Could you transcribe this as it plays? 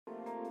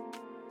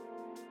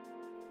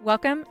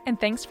Welcome, and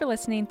thanks for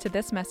listening to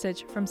this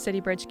message from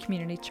City Bridge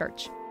Community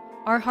Church.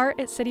 Our heart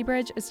at City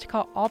Bridge is to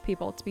call all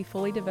people to be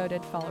fully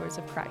devoted followers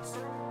of Christ.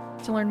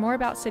 To learn more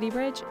about City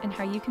Bridge and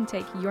how you can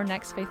take your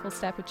next faithful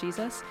step with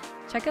Jesus,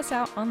 check us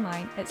out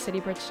online at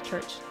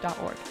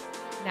citybridgechurch.org.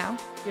 Now,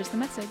 here's the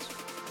message.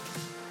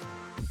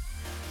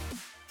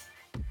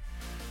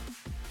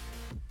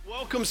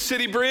 Welcome,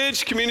 City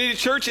Bridge Community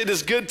Church. It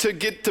is good to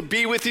get to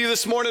be with you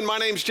this morning. My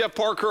name's Jeff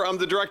Parker. I'm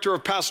the Director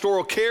of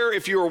Pastoral Care.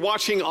 If you are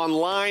watching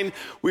online,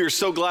 we are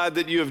so glad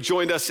that you have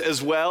joined us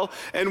as well.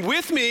 And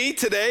with me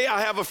today,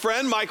 I have a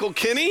friend, Michael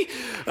Kinney.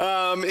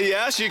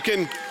 Yes, you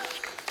can...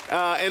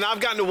 and I've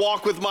gotten to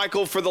walk with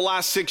Michael for the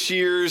last 6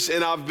 years,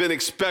 and I've been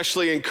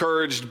especially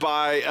encouraged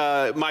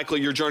by, Michael,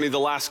 your journey the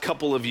last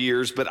couple of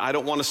years, but I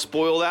don't want to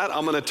spoil that.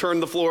 I'm going to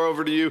turn the floor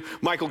over to you,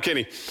 Michael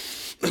Kinney.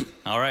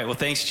 All right, well,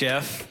 thanks,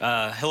 Jeff.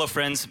 Hello,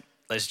 friends.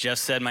 As Jeff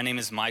said, my name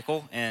is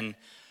Michael, and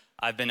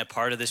I've been a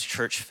part of this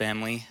church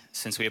family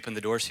since we opened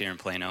the doors here in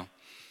Plano.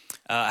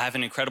 I have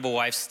an incredible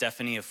wife,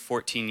 Stephanie, of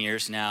 14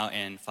 years now,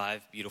 and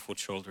 5 beautiful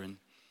children,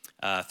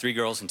 3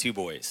 girls and 2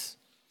 boys.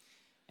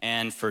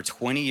 And for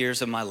 20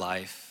 years of my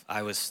life,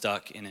 I was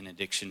stuck in an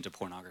addiction to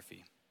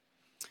pornography.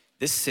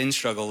 This sin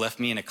struggle left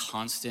me in a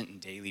constant and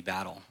daily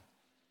battle.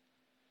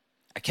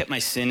 I kept my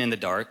sin in the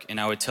dark, and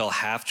I would tell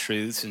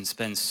half-truths and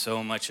spend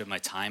so much of my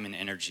time and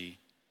energy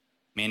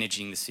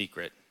managing the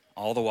secret,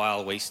 all the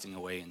while wasting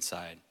away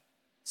inside.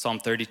 Psalm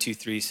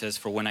 32:3 says,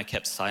 "For when I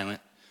kept silent,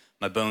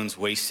 my bones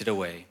wasted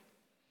away,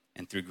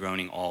 and through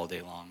groaning all day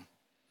long."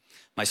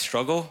 My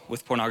struggle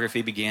with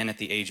pornography began at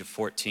the age of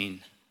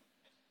 14.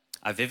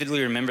 I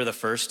vividly remember the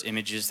first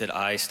images that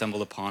I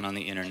stumbled upon on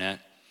the internet.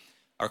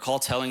 I recall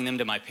telling them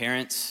to my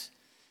parents,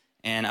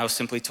 and I was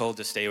simply told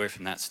to stay away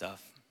from that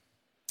stuff.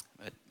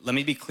 But let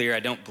me be clear, I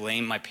don't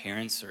blame my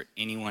parents or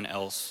anyone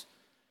else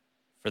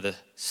for the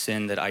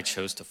sin that I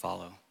chose to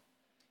follow.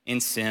 In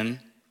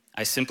sin,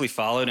 I simply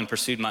followed and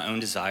pursued my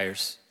own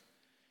desires,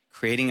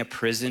 creating a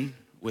prison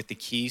with the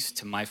keys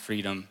to my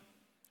freedom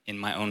in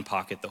my own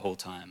pocket the whole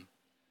time.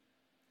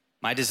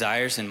 My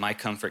desires and my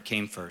comfort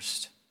came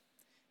first.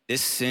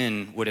 This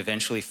sin would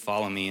eventually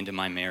follow me into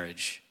my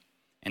marriage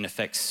and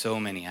affect so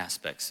many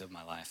aspects of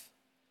my life.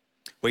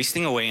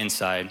 Wasting away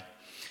inside,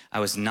 I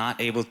was not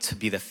able to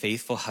be the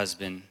faithful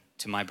husband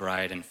to my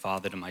bride and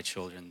father to my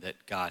children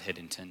that God had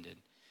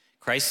intended.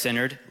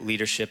 Christ-centered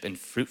leadership and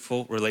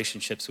fruitful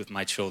relationships with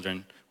my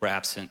children were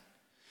absent.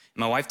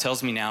 My wife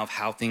tells me now of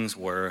how things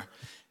were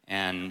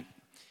and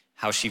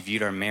how she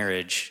viewed our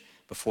marriage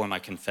before my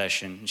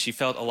confession. She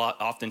felt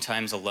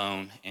oftentimes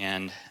alone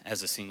and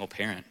as a single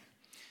parent,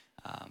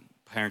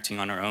 parenting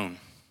on our own.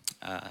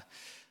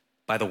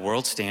 By the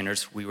world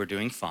standards, we were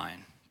doing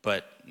fine.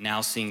 But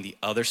now seeing the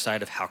other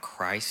side of how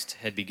Christ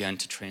had begun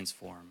to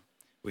transform,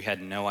 we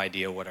had no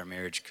idea what our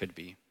marriage could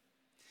be.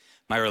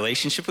 My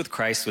relationship with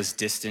Christ was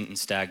distant and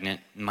stagnant,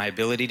 and my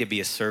ability to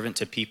be a servant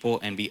to people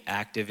and be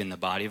active in the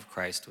body of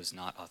Christ was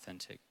not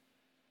authentic.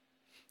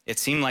 It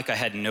seemed like I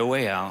had no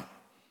way out.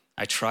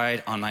 I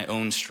tried on my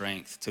own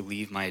strength to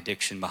leave my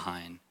addiction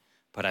behind,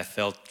 but I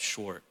fell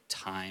short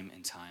time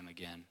and time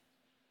again.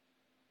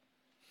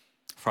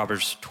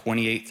 Proverbs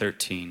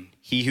 28:13,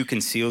 "He who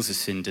conceals a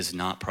sin does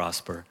not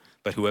prosper,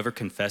 but whoever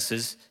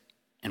confesses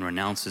and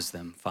renounces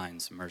them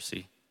finds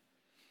mercy."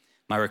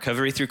 My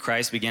recovery through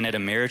Christ began at a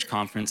marriage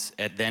conference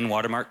at then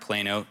Watermark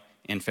Plano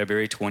in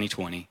February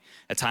 2020.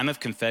 A time of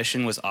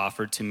confession was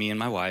offered to me and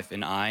my wife,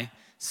 and I,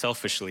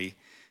 selfishly,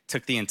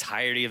 took the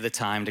entirety of the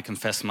time to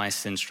confess my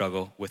sin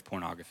struggle with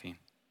pornography.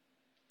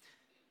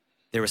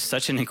 There was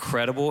such an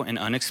incredible and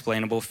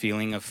unexplainable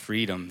feeling of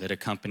freedom that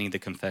accompanied the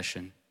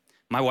confession.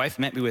 My wife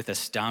met me with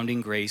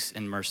astounding grace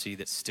and mercy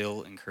that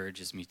still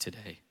encourages me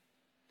today.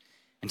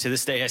 And to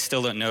this day, I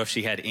still don't know if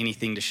she had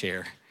anything to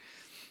share.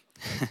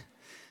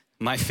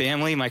 My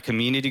family, my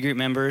community group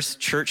members,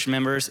 church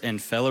members,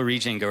 and fellow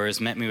region goers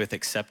met me with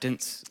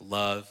acceptance,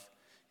 love,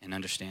 and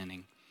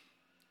understanding.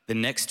 The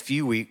next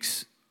few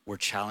weeks were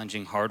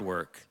challenging, hard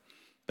work,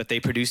 but they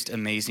produced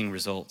amazing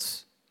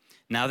results.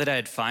 Now that I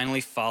had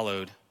finally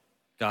followed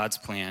God's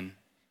plan,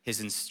 his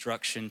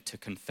instruction to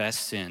confess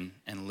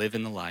sin and live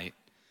in the light,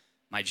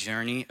 my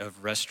journey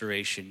of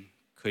restoration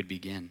could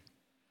begin.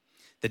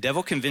 The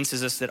devil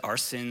convinces us that our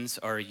sins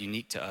are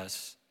unique to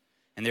us,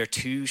 and they're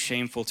too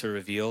shameful to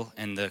reveal,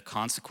 and the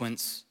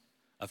consequence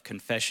of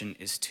confession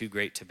is too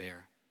great to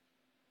bear.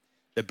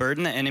 The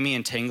burden the enemy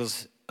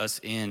entangles us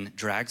in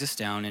drags us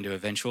down into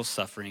eventual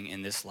suffering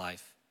in this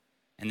life,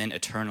 and then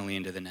eternally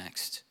into the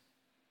next.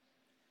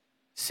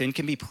 Sin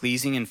can be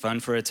pleasing and fun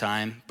for a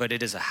time, but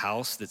it is a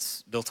house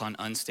that's built on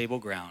unstable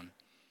ground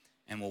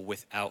and will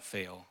without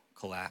fail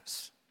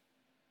collapse.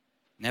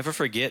 Never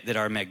forget that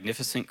our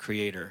magnificent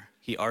Creator,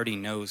 he already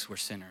knows we're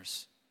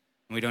sinners,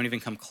 and we don't even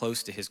come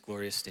close to his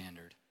glorious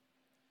standard.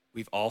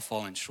 We've all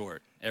fallen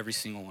short, every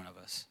single one of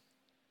us.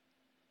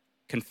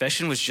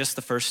 Confession was just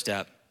the first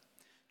step.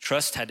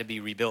 Trust had to be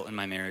rebuilt in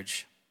my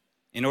marriage.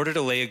 In order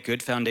to lay a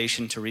good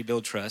foundation to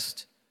rebuild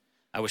trust,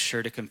 I was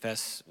sure to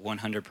confess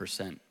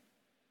 100%.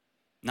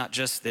 Not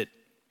just that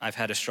I've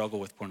had a struggle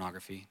with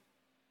pornography.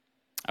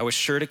 I was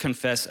sure to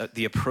confess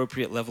the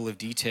appropriate level of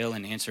detail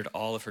and answered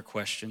all of her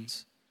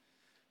questions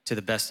to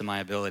the best of my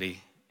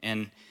ability.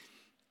 And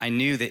I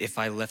knew that if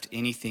I left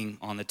anything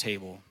on the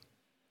table,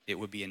 it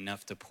would be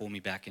enough to pull me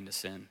back into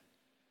sin.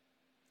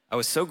 I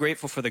was so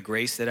grateful for the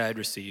grace that I had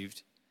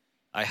received.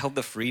 I held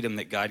the freedom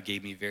that God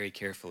gave me very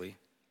carefully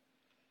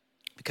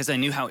because I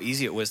knew how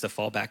easy it was to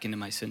fall back into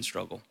my sin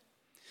struggle.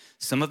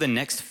 Some of the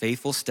next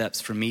faithful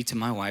steps for me to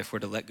my wife were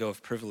to let go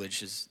of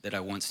privileges that I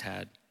once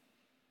had.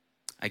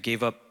 I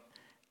gave up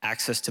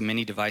access to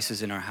many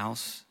devices in our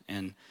house,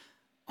 and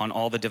on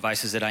all the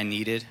devices that I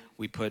needed,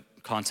 we put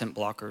content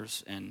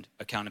blockers and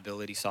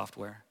accountability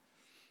software.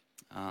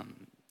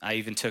 I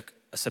even took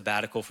a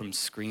sabbatical from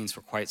screens for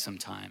quite some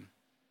time.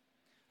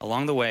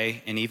 Along the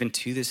way, and even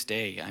to this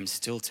day, I'm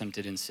still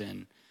tempted in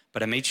sin,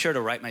 but I made sure to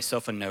write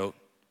myself a note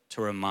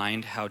to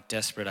remind how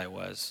desperate I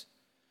was,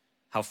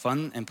 how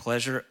fun and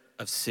pleasure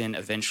of sin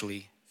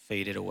eventually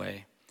faded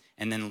away,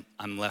 and then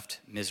I'm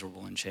left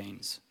miserable in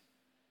chains.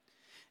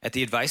 At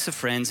the advice of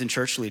friends and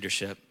church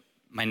leadership,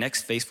 my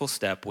next faithful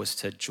step was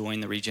to join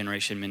the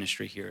regeneration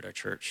ministry here at our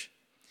church.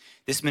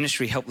 This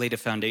ministry helped lay the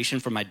foundation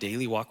for my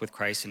daily walk with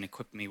Christ and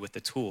equipped me with the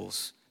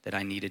tools that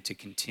I needed to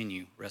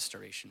continue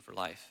restoration for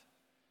life.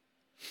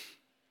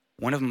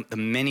 One of the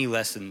many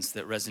lessons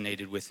that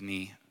resonated with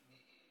me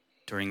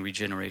during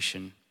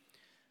regeneration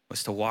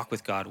was to walk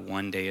with God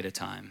one day at a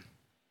time.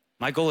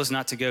 My goal is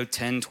not to go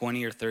 10,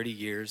 20, or 30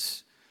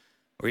 years,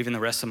 or even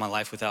the rest of my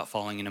life without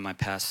falling into my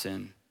past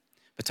sin,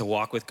 but to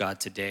walk with God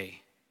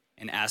today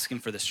and ask him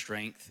for the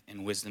strength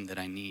and wisdom that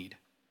I need.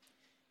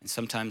 And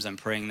sometimes I'm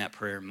praying that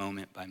prayer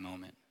moment by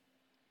moment.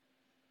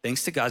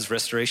 Thanks to God's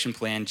restoration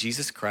plan,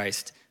 Jesus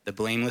Christ, the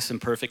blameless and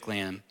perfect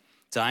Lamb,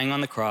 dying on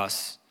the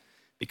cross,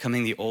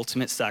 becoming the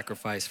ultimate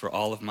sacrifice for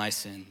all of my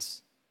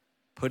sins,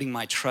 putting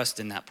my trust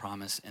in that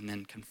promise, and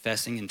then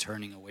confessing and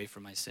turning away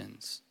from my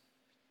sins.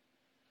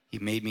 He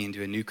made me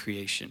into a new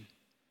creation.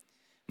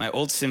 My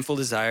old sinful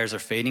desires are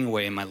fading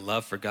away, and my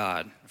love for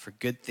God, for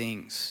good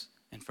things,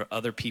 and for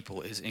other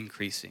people is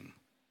increasing.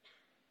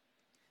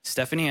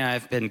 Stephanie and I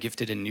have been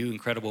gifted a new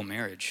incredible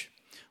marriage,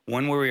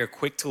 one where we are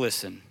quick to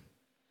listen,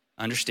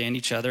 understand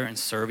each other, and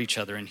serve each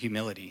other in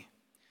humility.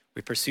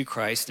 We pursue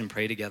Christ and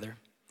pray together.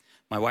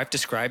 My wife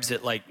describes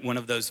it like one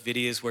of those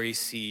videos where you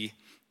see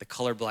the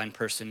colorblind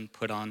person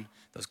put on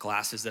those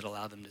glasses that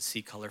allow them to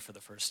see color for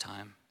the first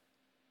time.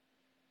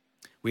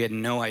 We had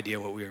no idea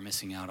what we were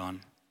missing out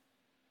on.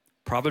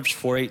 Proverbs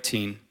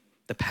 4:18,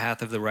 the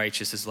path of the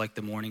righteous is like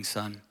the morning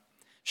sun,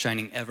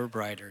 shining ever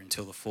brighter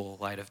until the full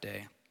light of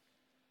day.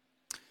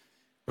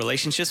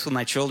 Relationships with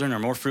my children are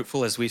more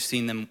fruitful as we've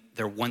seen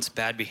their once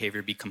bad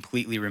behavior be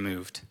completely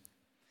removed.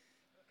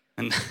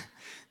 And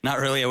not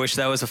really, I wish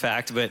that was a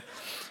fact, but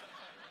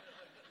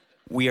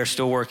we are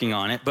still working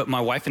on it. But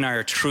my wife and I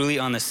are truly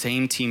on the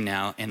same team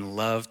now and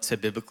love to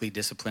biblically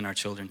discipline our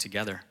children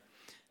together.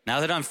 Now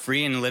that I'm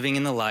free and living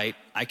in the light,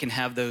 I can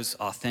have those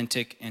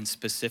authentic and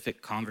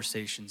specific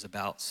conversations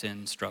about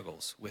sin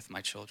struggles with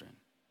my children,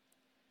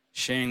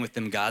 sharing with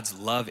them God's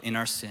love in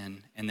our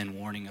sin and then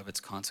warning of its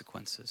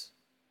consequences.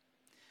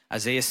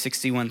 Isaiah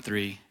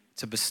 61:3,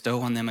 to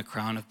bestow on them a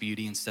crown of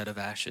beauty instead of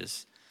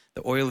ashes,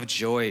 the oil of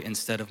joy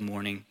instead of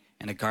mourning,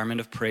 and a garment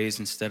of praise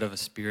instead of a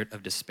spirit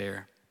of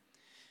despair.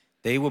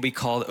 They will be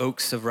called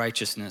oaks of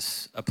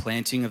righteousness, a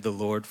planting of the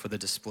Lord for the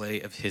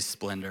display of his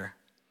splendor.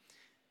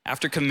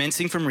 After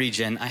commencing from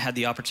Regen, I had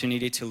the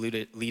opportunity to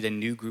lead a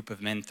new group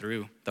of men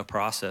through the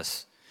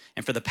process.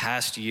 And for the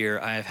past year,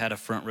 I have had a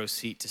front row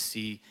seat to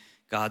see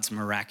God's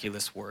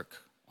miraculous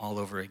work all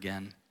over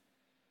again.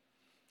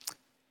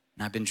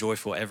 And I've been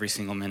joyful every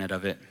single minute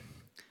of it.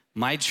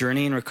 My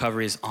journey in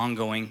recovery is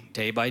ongoing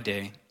day by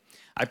day.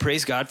 I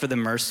praise God for the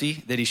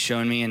mercy that he's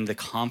shown me and the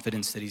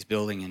confidence that he's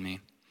building in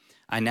me.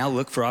 I now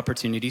look for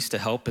opportunities to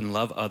help and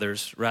love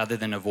others rather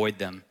than avoid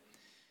them.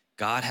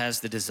 God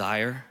has the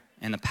desire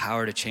and the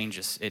power to change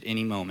us at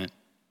any moment.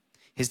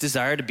 His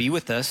desire to be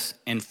with us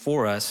and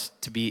for us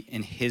to be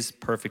in his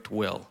perfect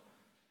will,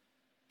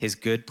 his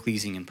good,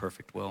 pleasing, and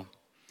perfect will.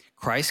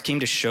 Christ came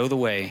to show the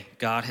way.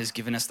 God has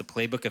given us the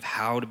playbook of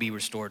how to be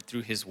restored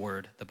through his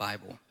word, the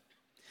Bible.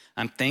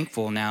 I'm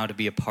thankful now to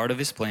be a part of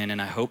his plan,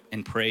 and I hope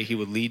and pray he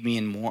would lead me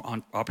in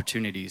more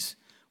opportunities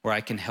where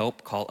I can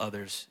help call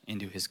others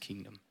into his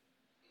kingdom.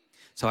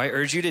 So I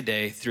urge you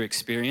today, through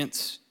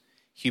experience,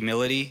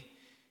 humility,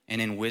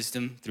 and in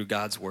wisdom through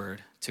God's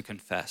word, to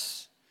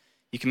confess.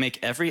 You can make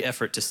every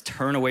effort to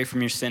turn away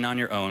from your sin on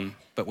your own,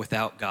 but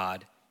without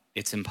God,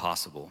 it's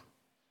impossible.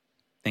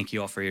 Thank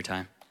you all for your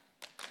time.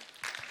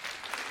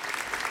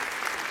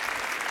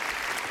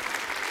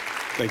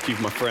 Thank you,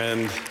 my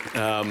friend.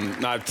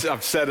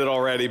 I've said it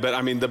already, but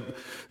I mean, the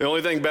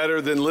only thing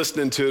better than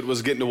listening to it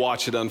was getting to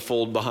watch it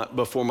unfold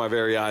before my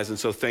very eyes, and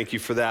so thank you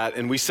for that.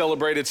 And we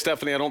celebrated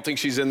Stephanie. I don't think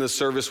she's in this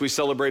service. We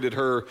celebrated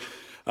her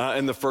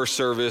in the first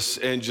service,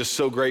 and just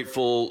so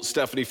grateful,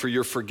 Stephanie, for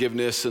your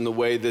forgiveness and the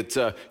way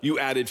that you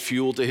added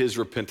fuel to his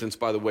repentance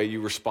by the way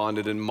you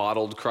responded and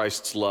modeled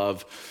Christ's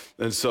love.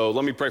 And so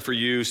let me pray for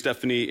you,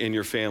 Stephanie, and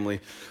your family.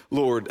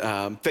 Lord,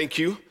 thank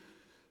you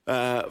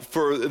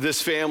for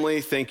this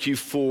family. Thank you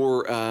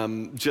for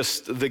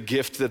just the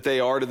gift that they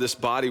are to this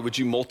body. Would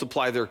you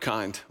multiply their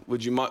kind?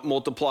 Would you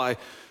multiply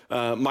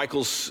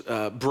Michael's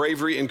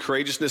bravery and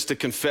courageousness to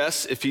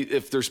confess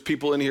if there's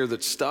people in here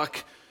that's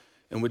stuck?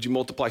 And would you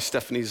multiply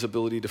Stephanie's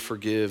ability to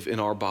forgive in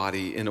our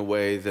body in a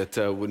way that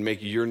would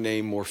make your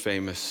name more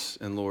famous?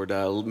 And Lord,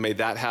 may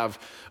that have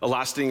a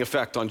lasting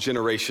effect on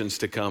generations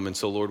to come. And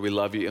so, Lord, we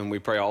love you and we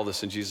pray all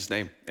this in Jesus'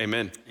 name.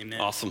 Amen. Amen.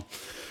 Awesome.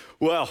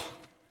 Well,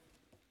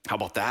 how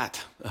about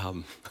that?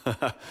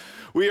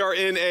 We are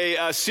in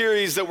a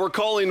series that we're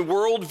calling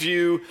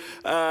Worldview,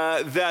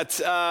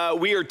 that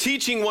we are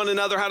teaching one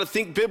another how to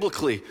think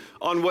biblically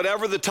on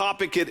whatever the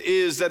topic it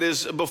is that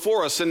is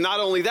before us. And not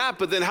only that,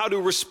 but then how to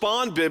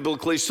respond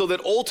biblically so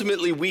that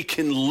ultimately we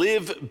can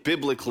live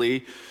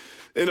biblically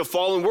in a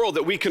fallen world,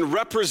 that we can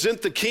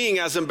represent the King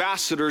as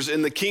ambassadors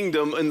in the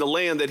kingdom and the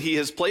land that he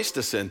has placed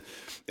us in.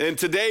 And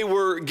today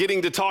we're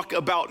getting to talk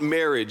about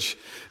marriage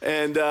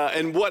and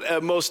what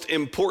a most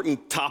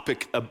important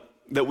topic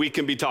that we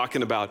can be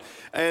talking about.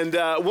 And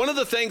one of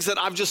the things that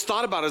I've just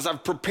thought about as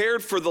I've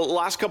prepared for the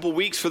last couple of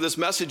weeks for this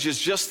message is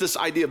just this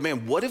idea of,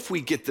 man, what if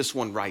we get this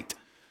one right?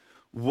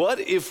 What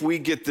if we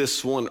get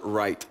this one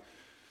right?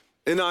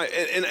 And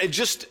I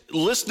just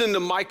listening to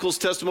Michael's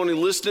testimony,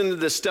 listening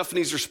to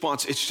Stephanie's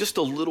response, it's just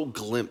a little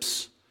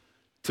glimpse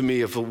to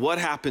me of what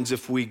happens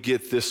if we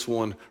get this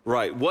one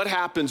right. What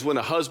happens when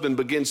a husband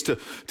begins to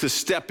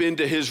step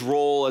into his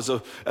role as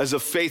a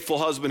faithful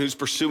husband who's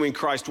pursuing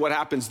Christ? What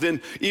happens then?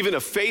 Even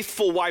a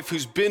faithful wife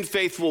who's been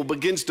faithful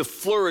begins to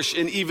flourish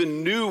in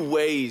even new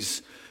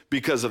ways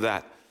because of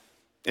that.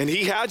 And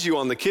he had you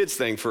on the kids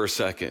thing for a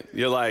second.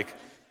 You're like,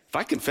 if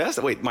I confess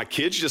that, wait, my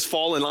kids just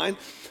fall in line?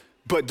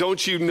 But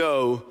don't you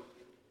know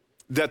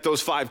that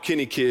those 5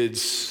 Kinney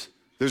kids,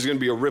 there's going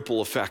to be a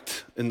ripple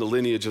effect in the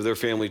lineage of their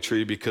family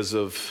tree because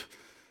of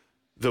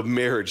the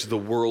marriage, the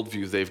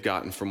worldview they've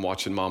gotten from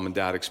watching mom and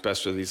dad,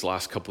 especially these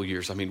last couple of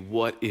years. I mean,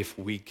 what if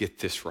we get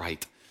this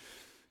right?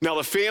 Now,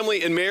 the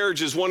family and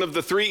marriage is one of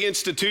the 3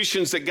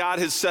 institutions that God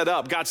has set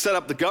up. God set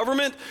up the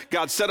government,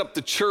 God set up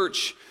the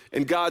church,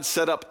 and God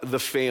set up the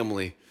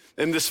family.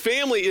 And this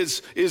family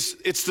it's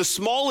the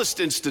smallest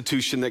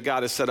institution that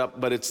God has set up,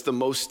 but it's the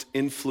most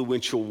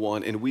influential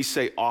one. And we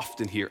say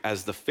often here,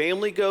 as the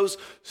family goes,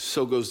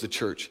 so goes the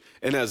church.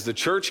 And as the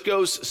church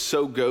goes,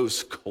 so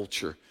goes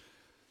culture.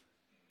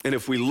 And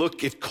if we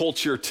look at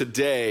culture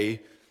today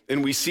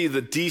and we see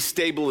the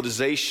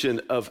destabilization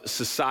of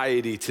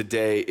society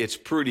today, it's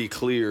pretty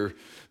clear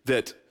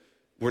that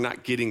we're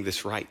not getting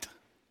this right.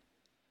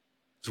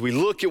 As we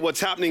look at what's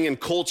happening in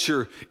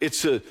culture,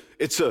 it's a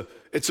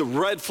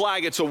red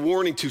flag, it's a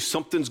warning to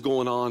something's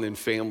going on in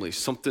families,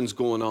 something's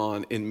going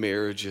on in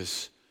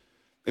marriages,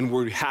 and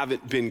we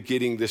haven't been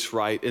getting this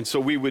right. And so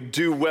we would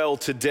do well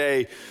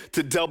today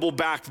to double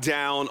back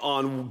down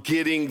on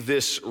getting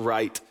this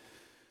right.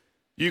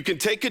 You can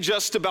take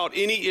just about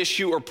any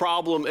issue or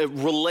problem, a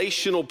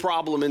relational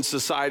problem in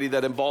society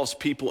that involves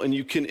people, and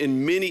you can,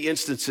 in many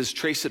instances,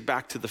 trace it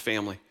back to the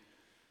family.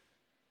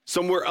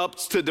 Somewhere up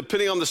to,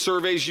 depending on the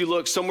surveys you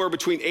look, somewhere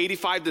between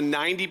 85 to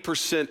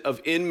 90%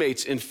 of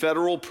inmates in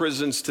federal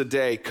prisons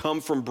today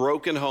come from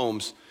broken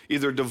homes,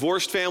 either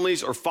divorced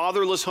families or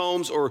fatherless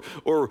homes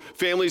or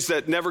families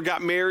that never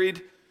got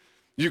married.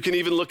 You can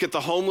even look at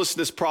the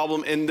homelessness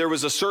problem. And there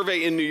was a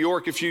survey in New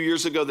York a few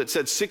years ago that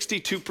said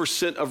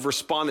 62% of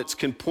respondents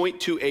can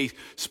point to a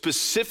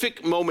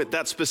specific moment,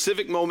 that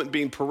specific moment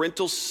being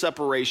parental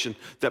separation,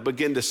 that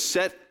began to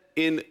set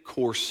in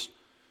course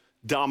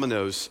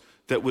dominoes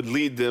that would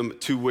lead them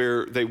to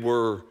where they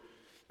were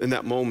in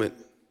that moment.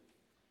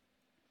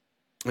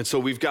 And so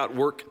we've got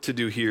work to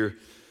do here.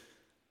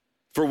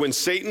 For when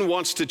Satan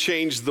wants to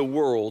change the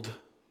world,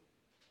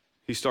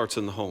 he starts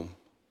in the home.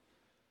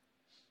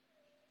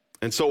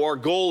 And so our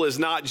goal is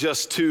not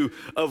just to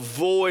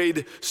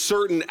avoid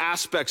certain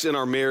aspects in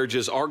our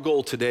marriages. Our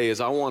goal today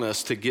is I want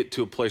us to get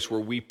to a place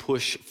where we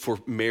push for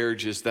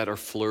marriages that are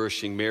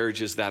flourishing,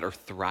 marriages that are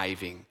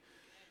thriving.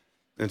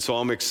 And so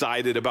I'm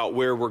excited about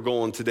where we're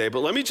going today. But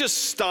let me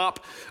just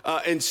stop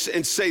and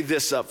say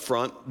this up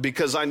front,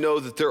 because I know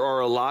that there are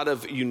a lot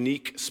of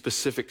unique,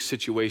 specific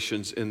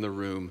situations in the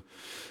room.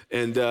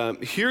 And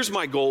here's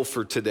my goal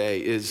for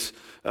today is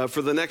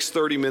for the next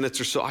 30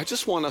 minutes or so, I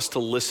just want us to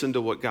listen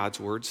to what God's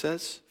word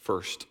says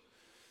first.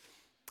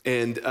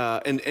 And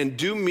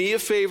do me a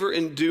favor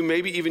and do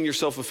maybe even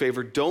yourself a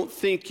favor. Don't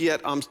think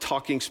yet I'm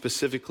talking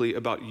specifically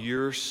about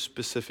your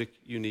specific,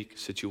 unique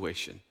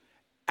situation.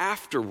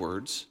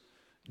 Afterwards,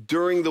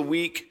 during the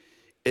week,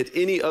 at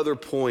any other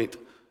point,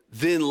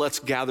 then let's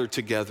gather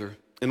together.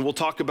 And we'll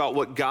talk about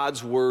what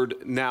God's word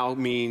now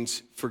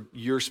means for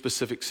your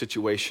specific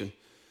situation.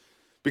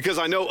 Because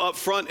I know up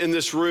front in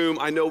this room,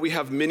 I know we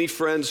have many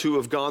friends who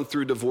have gone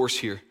through divorce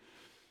here.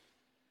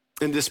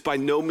 And this by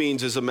no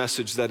means is a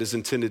message that is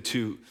intended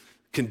to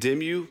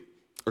condemn you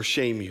or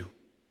shame you.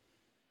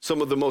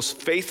 Some of the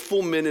most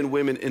faithful men and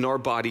women in our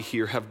body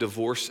here have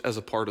divorce as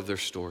a part of their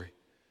story.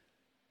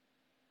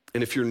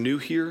 And if you're new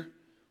here,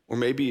 or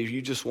maybe if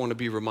you just want to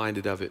be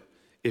reminded of it,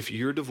 if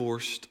you're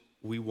divorced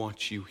we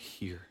want you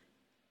here,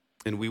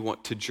 and we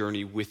want to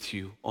journey with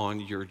you on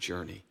your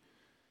journey.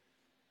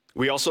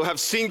 We also have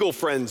single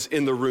friends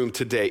in the room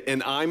today,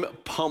 and I'm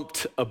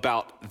pumped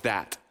about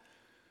that.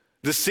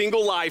 The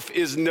single life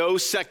is no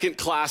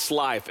second-class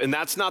life, and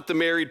that's not the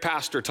married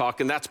pastor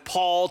talking. That's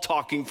Paul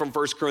talking from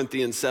 1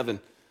 Corinthians 7.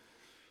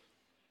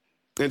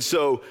 And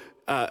so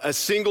a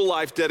single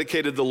life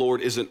dedicated to the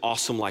Lord is an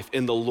awesome life,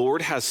 and the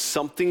Lord has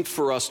something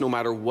for us no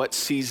matter what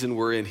season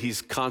we're in.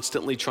 He's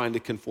constantly trying to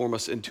conform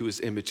us into his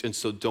image, and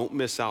so don't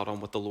miss out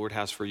on what the Lord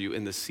has for you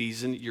in the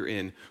season you're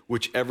in,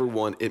 whichever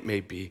one it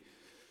may be.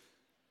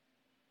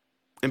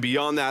 And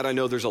beyond that, I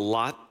know there's a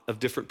lot of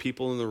different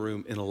people in the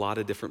room in a lot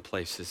of different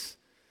places.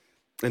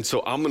 And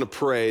so I'm gonna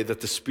pray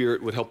that the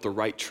Spirit would help the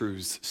right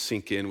truths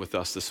sink in with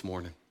us this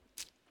morning.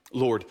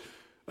 Lord,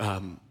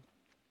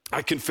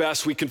 we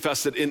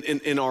confess that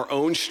in our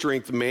own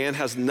strength, man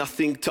has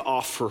nothing to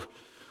offer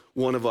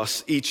one of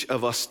us, each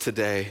of us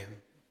today.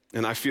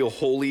 And I feel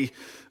wholly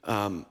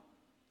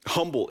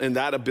humble in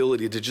that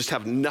ability to just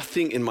have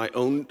nothing in my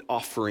own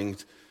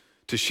offerings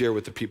to share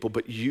with the people,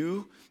 but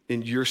you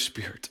in your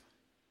Spirit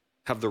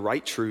have the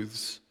right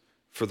truths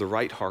for the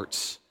right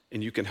hearts,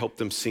 and you can help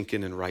them sink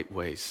in right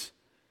ways.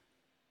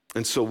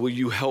 And so will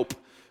you help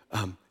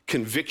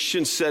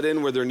conviction set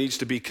in where there needs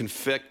to be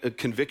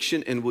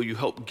conviction, and will you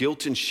help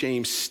guilt and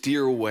shame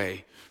steer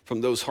away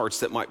from those hearts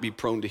that might be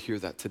prone to hear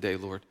that today,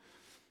 Lord?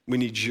 We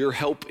need your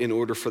help in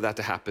order for that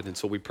to happen, and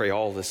so we pray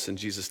all this in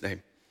Jesus'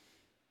 name.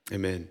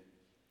 Amen.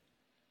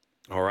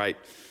 All right,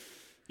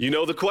 you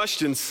know the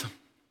questions.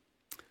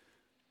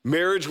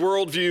 Marriage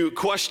worldview,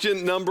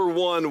 question number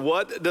 1,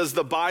 what does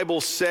the Bible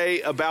say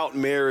about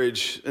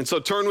marriage? And so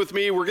turn with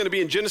me, we're gonna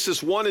be in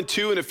Genesis 1 and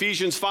 2 and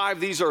Ephesians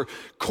 5. These are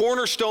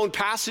cornerstone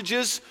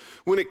passages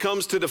when it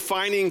comes to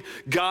defining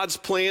God's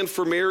plan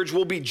for marriage.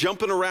 We'll be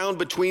jumping around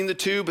between the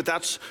two, but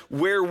that's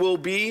where we'll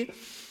be.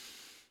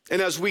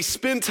 And as we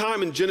spend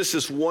time in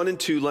Genesis 1 and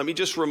 2, let me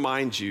just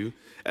remind you,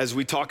 as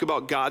we talk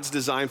about God's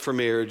design for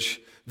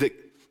marriage, that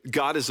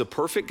God is a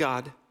perfect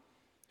God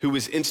who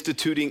is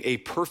instituting a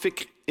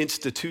perfect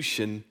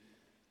institution,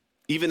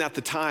 even at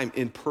the time,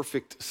 in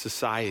perfect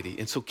society.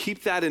 And so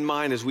keep that in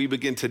mind as we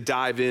begin to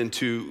dive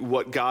into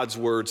what God's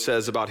word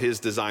says about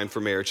his design for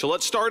marriage. So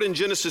let's start in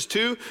Genesis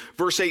 2,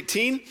 verse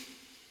 18.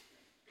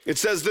 It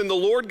says, "Then the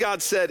Lord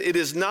God said, 'It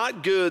is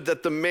not good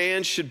that the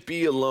man should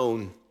be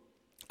alone.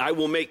 I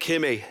will make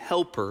him a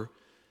helper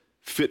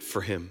fit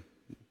for him.'"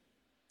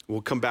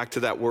 We'll come back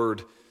to that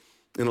word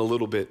in a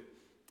little bit.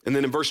 And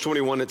then in verse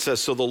 21, it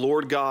says, "So the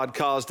Lord God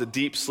caused a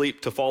deep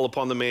sleep to fall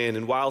upon the man,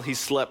 and while he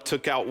slept,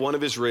 took out one of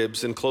his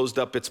ribs and closed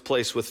up its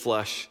place with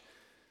flesh.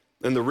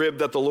 And the rib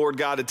that the Lord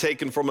God had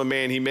taken from a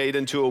man, he made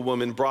into a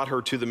woman, brought her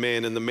to the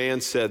man. And the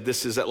man said,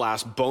 'This is at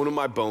last bone of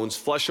my bones,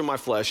 flesh of my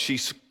flesh. She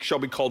shall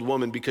be called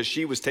woman because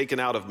she was taken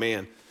out of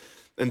man.'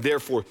 And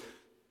therefore,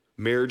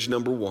 marriage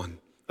number 1,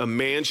 a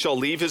man shall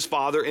leave his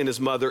father and his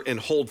mother and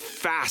hold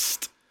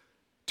fast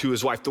to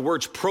his wife." The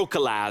word's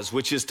prokalaz,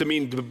 which is to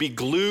mean to be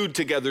glued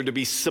together, to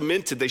be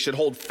cemented. They should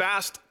hold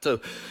fast to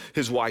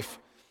his wife,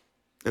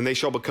 and they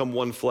shall become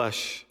one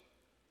flesh.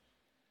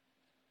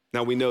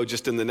 Now we know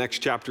just in the next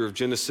chapter of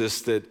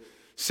Genesis that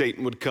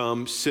Satan would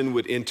come, sin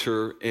would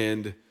enter,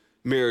 and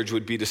marriage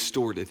would be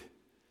distorted.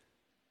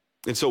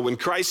 And so when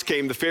Christ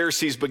came, the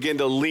Pharisees began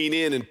to lean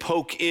in and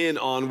poke in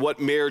on what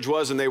marriage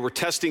was, and they were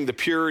testing the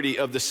purity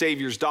of the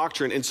Savior's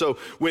doctrine. And so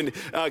when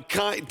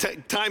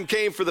time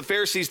came for the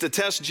Pharisees to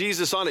test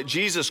Jesus on it,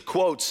 Jesus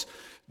quotes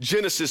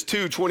Genesis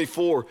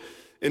 2:24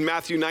 in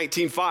Matthew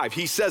 19:5.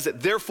 He says it,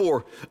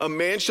 "Therefore, a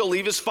man shall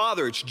leave his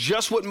father," it's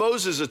just what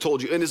Moses had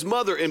told you, "and his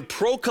mother, and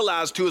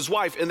prokalaz to his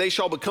wife, and they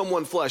shall become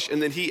one flesh."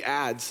 And then he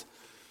adds,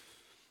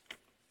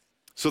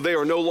 "So they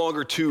are no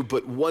longer two,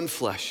 but one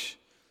flesh.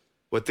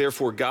 What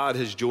therefore God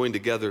has joined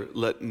together,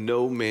 let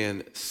no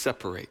man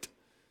separate."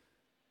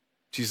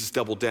 Jesus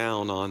doubled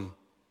down on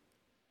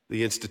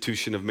the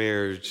institution of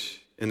marriage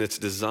and its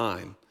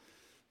design.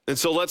 And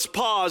so let's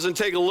pause and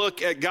take a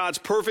look at God's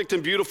perfect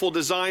and beautiful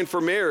design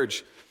for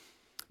marriage.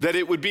 That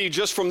it would be,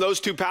 just from those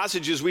two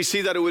passages, we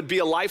see that it would be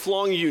a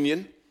lifelong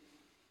union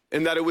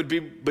and that it would be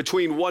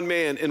between one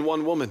man and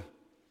one woman.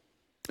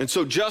 And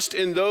so just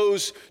in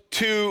those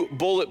 2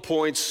 bullet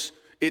points,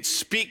 it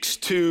speaks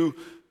to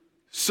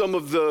some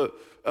of the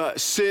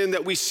sin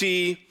that we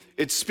see.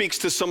 It speaks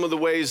to some of the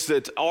ways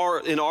that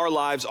in our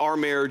lives, our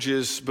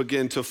marriages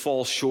begin to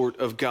fall short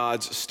of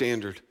God's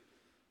standard.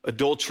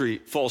 Adultery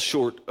falls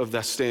short of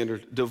that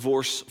standard.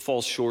 Divorce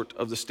falls short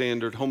of the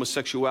standard.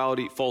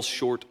 Homosexuality falls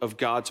short of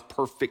God's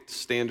perfect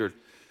standard.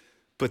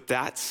 But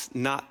that's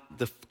not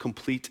the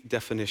complete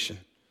definition.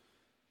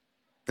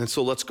 And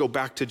so let's go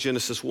back to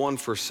Genesis 1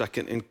 for a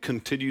second and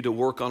continue to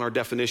work on our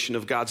definition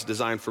of God's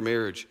design for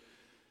marriage.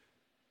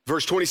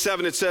 Verse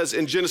 27, it says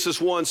in Genesis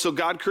 1, "So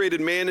God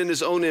created man in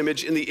his own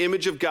image. In the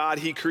image of God,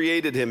 he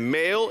created him.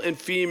 Male and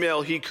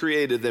female, he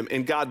created them.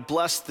 And God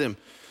blessed them."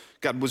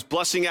 God was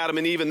blessing Adam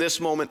and Eve in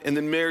this moment, and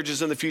then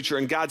marriages in the future.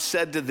 "And God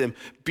said to them,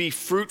 'Be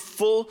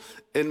fruitful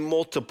and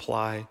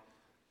multiply.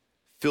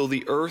 Fill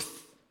the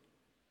earth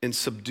and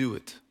subdue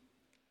it.'"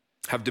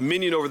 have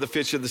dominion over the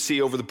fish of the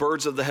sea, over the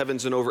birds of the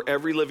heavens, and over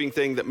every living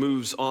thing that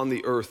moves on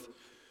the earth.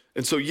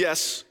 And so,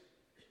 yes,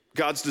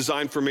 God's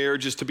design for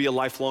marriage is to be a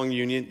lifelong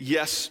union.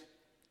 Yes,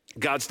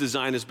 God's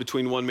design is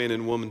between one man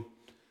and woman.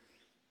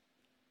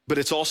 But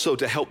it's also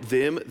to help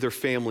them, their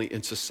family,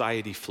 and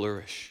society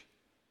flourish.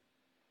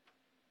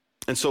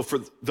 And so for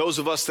those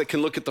of us that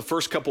can look at the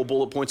first couple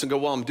bullet points and go,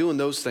 well, I'm doing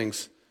those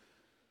things,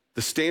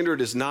 the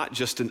standard is not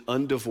just an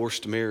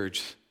undivorced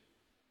marriage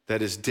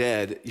that is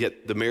dead,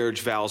 yet the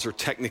marriage vows are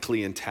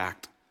technically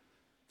intact.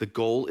 The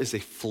goal is a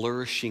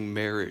flourishing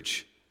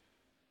marriage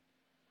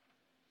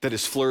that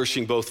is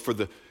flourishing both for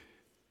the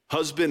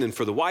husband and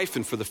for the wife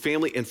and for the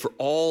family and for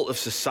all of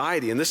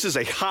society. And this is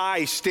a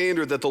high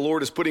standard that the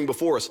Lord is putting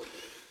before us.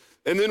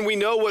 And then we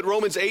know what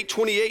Romans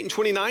 8:28 and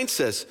 29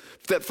 says,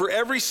 that for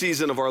every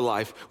season of our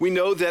life, we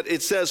know that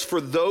it says,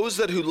 for those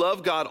that who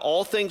love God,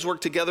 all things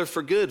work together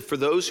for good, for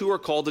those who are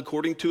called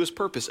according to his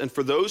purpose. And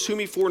for those whom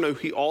he foreknew,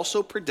 he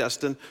also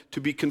predestined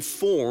to be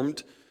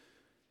conformed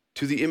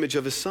to the image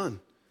of his Son.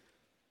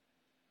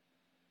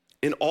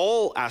 In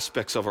all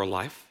aspects of our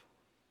life,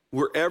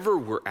 wherever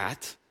we're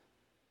at,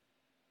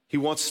 he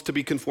wants to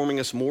be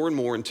conforming us more and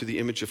more into the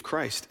image of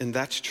Christ. And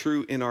that's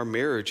true in our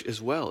marriage as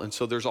well. And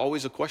so there's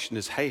always a question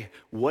is, hey,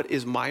 what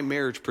is my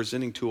marriage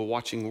presenting to a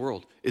watching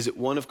world? Is it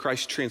one of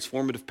Christ's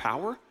transformative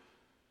power?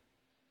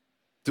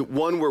 Is it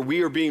one where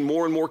we are being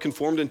more and more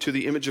conformed into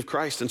the image of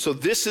Christ? And so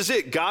this is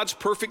it. God's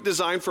perfect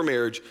design for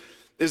marriage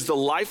is the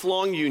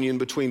lifelong union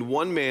between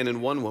one man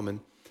and one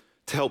woman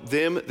to help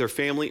them, their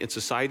family, and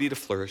society to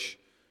flourish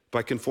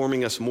by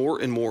conforming us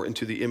more and more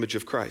into the image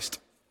of Christ.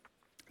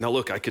 Now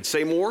look, I could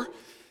say more,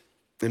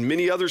 and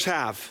many others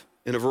have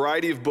in a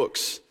variety of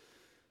books,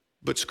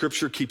 but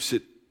Scripture keeps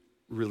it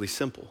really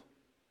simple.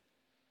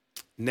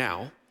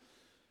 Now,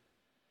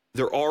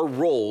 there are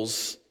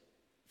roles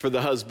for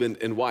the husband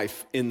and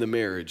wife in the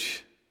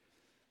marriage.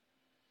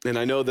 And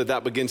I know that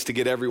that begins to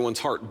get everyone's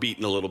heart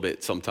beating a little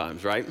bit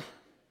sometimes, right?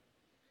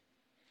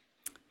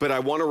 But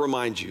I want to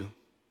remind you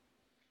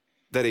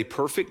that a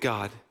perfect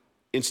God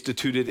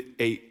instituted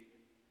a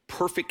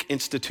perfect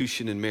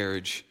institution in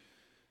marriage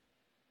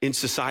in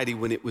society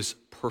when it was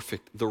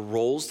perfect. The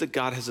roles that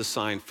God has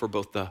assigned for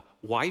both the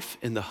wife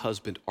and the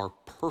husband are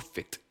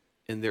perfect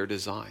in their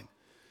design.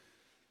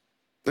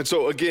 And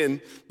so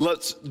again,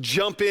 let's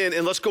jump in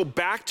and let's go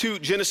back to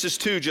Genesis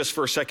 2 just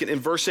for a second. In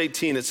verse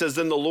 18, it says,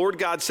 then the Lord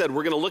God said,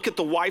 we're going to look at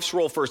the wife's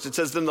role first. It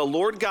says, then the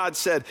Lord God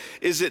said,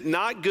 is it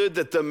not good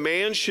that the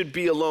man should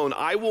be alone?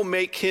 I will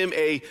make him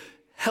a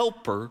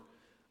helper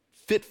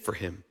fit for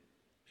him.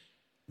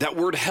 That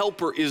word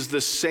helper is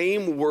the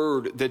same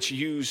word that's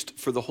used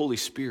for the Holy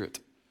Spirit.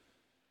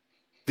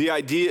 The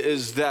idea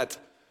is that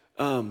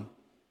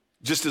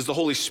just as the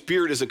Holy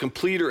Spirit is a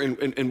completer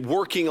and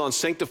working on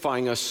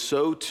sanctifying us,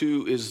 so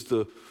too is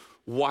the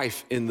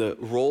wife in the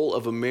role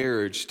of a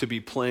marriage to be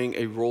playing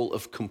a role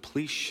of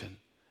completion,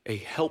 a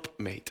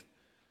helpmate.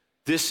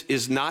 This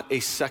is not a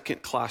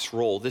second-class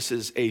role. This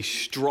is a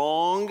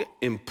strong,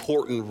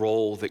 important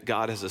role that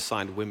God has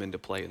assigned women to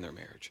play in their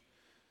marriage.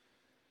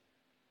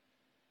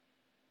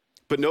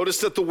 But notice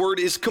that the word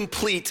is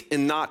complete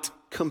and not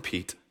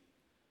compete.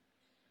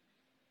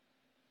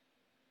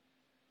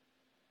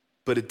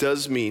 But it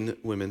does mean,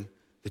 women,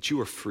 that you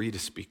are free to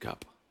speak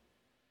up.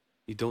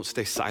 You don't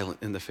stay silent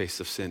in the face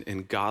of sin.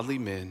 And godly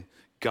men,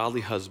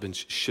 godly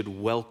husbands should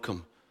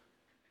welcome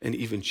and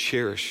even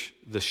cherish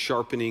the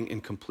sharpening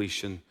and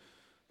completion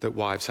that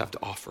wives have to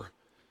offer.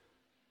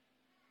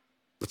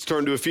 Let's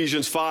turn to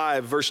Ephesians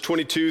 5, verse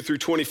 22 through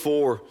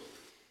 24.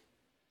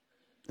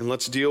 And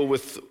let's deal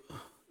with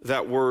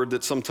that word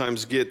that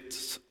sometimes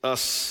gets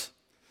us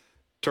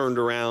turned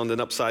around and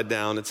upside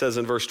down. It says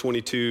in verse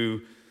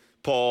 22,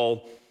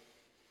 Paul,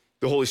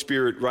 the Holy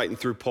Spirit writing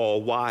through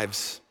Paul,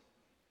 wives,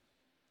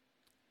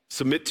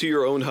 submit to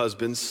your own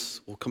husbands.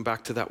 We'll come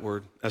back to that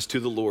word, as to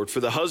the Lord. For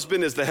the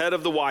husband is the head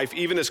of the wife,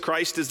 even as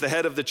Christ is the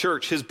head of the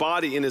church, his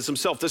body and is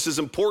himself. This is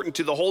important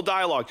to the whole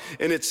dialogue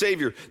and its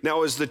Savior.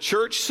 Now, as the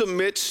church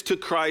submits to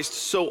Christ,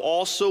 so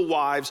also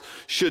wives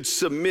should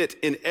submit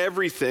in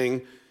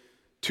everything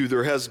to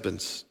their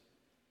husbands.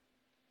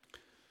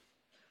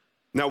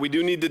 Now, we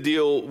do need to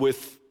deal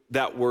with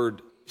that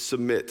word,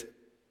 submit.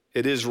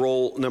 It is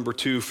role number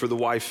 2 for the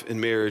wife in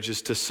marriage,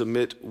 is to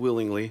submit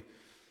willingly.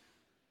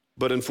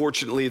 But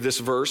unfortunately, this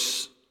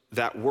verse,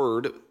 that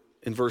word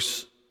in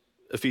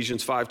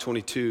Ephesians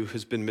 5:22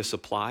 has been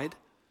misapplied.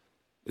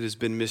 It has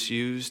been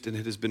misused, and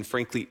it has been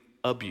frankly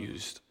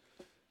abused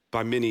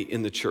by many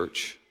in the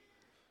church.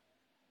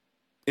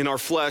 In our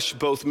flesh,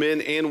 both men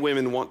and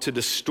women want to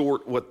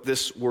distort what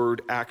this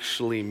word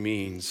actually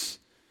means.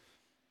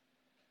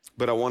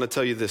 But I want to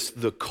tell you this,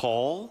 the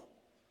call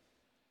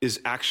is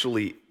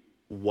actually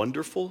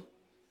wonderful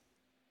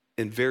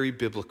and very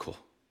biblical.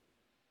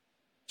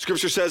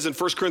 Scripture says in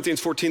 1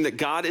 Corinthians 14 that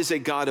God is a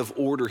God of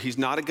order. He's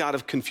not a God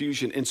of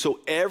confusion. And so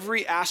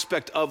every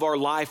aspect of our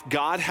life,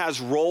 God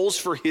has roles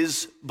for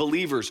his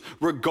believers,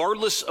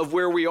 regardless of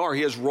where we are.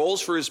 He has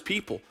roles for his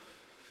people.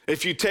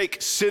 If you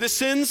take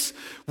citizens,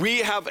 we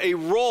have a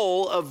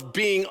role of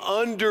being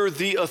under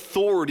the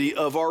authority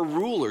of our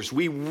rulers.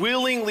 We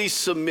willingly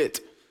submit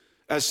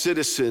as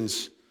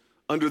citizens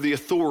under the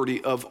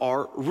authority of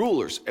our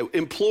rulers.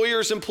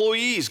 Employers,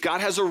 employees, God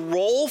has a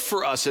role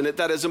for us in it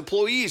that as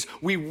employees,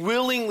 we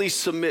willingly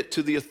submit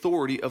to the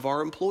authority of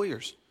our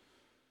employers.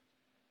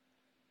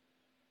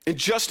 And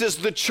just as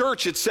the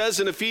church, it says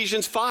in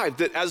Ephesians 5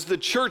 that as the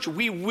church,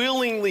 we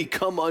willingly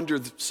come under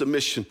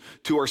submission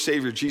to our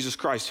Savior, Jesus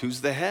Christ, who's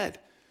the head.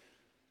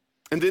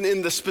 And then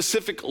in the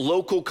specific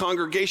local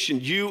congregation,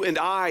 you and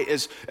I,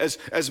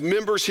 as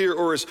members here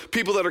or as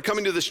people that are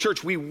coming to this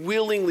church, we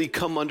willingly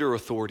come under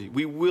authority.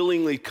 We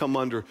willingly come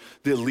under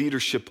the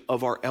leadership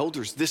of our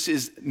elders. This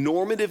is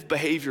normative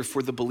behavior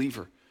for the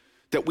believer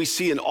that we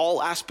see in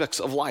all aspects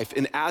of life.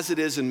 And as it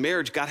is in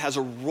marriage, God has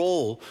a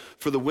role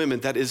for the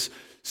women that is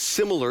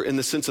similar in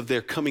the sense of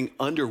they're coming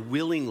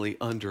willingly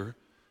under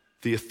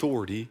the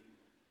authority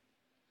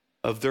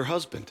of their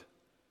husband.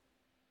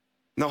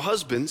 Now,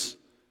 husbands,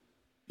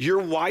 your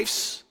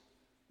wife's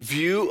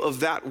view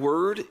of that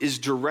word is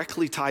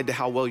directly tied to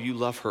how well you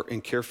love her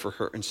and care for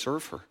her and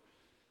serve her.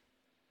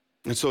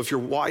 And so if your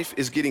wife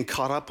is getting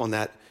caught up on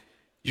that,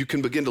 you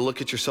can begin to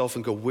look at yourself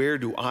and go, where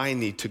do I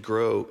need to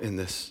grow in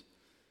this?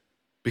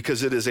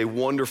 Because it is a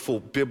wonderful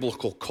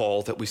biblical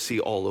call that we see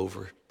all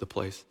over the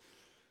place.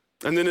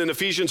 And then in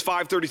Ephesians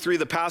 5:33,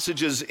 the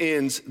passage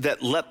ends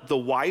that let the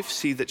wife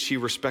see that she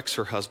respects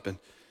her husband.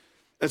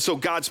 And so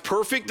God's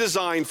perfect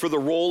design for the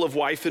role of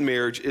wife in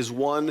marriage is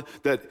one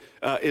that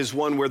is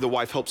one where the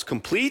wife helps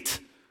complete,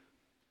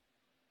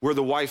 where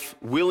the wife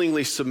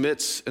willingly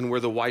submits, and where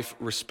the wife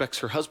respects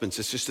her husband.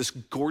 It's just this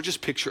gorgeous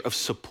picture of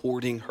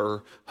supporting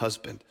her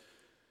husband.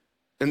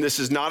 And this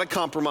is not a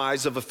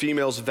compromise of a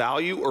female's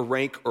value or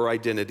rank or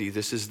identity.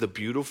 This is the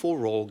beautiful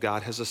role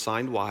God has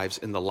assigned wives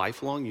in the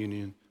lifelong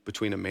union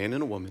between a man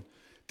and a woman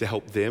to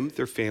help them,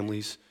 their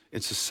families,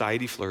 and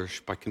society flourish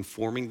by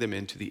conforming them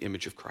into the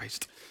image of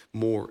Christ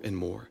more and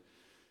more.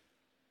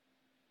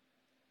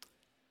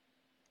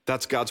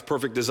 That's God's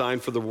perfect design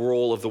for the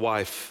role of the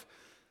wife.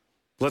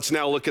 Let's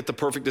now look at the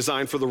perfect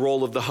design for the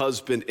role of the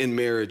husband in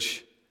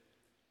marriage.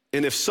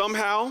 And if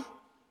somehow,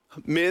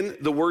 men,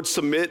 the word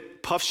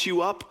submit puffs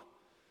you up,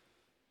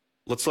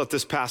 let's let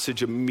this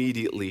passage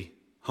immediately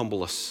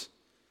humble us.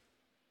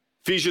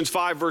 Ephesians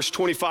 5, verse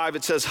 25,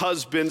 it says,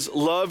 husbands,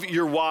 love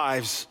your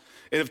wives.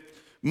 And if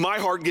my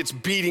heart gets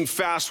beating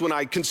fast when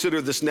I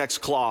consider this next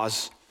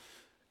clause,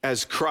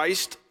 as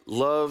Christ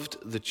loved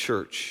the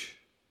church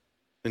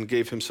and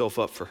gave himself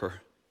up for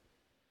her,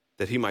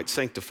 that he might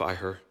sanctify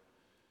her.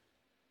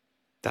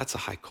 That's a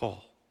high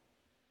call.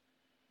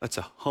 That's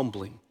a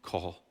humbling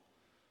call.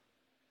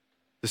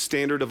 The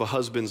standard of a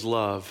husband's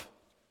love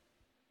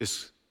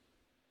is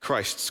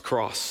Christ's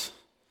cross.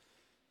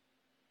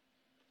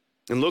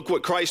 And look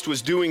what Christ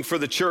was doing for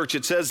the church.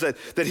 It says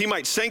that he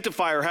might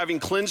sanctify her, having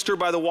cleansed her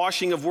by the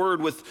washing of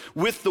word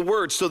with the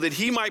word, so that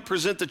he might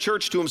present the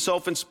church to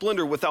himself in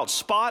splendor, without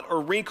spot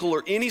or wrinkle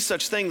or any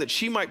such thing, that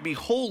she might be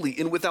holy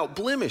and without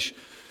blemish.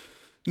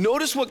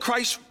 Notice what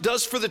Christ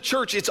does for the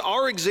church. It's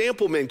our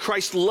example, man.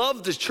 Christ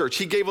loved the church.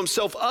 He gave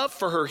himself up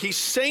for her. He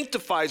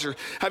sanctifies her,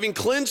 having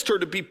cleansed her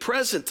to be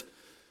present,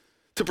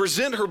 to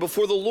present her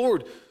before the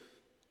Lord.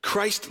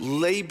 Christ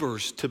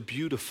labors to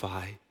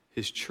beautify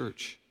his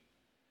church.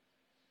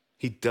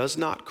 He does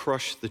not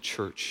crush the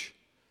church,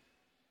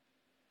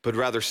 but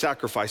rather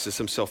sacrifices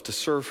himself to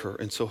serve her.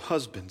 And so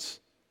husbands,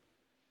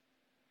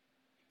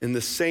 in the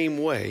same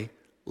way,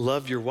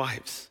 love your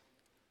wives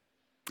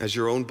as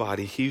your own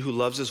body. He who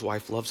loves his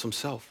wife loves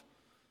himself.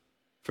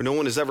 For no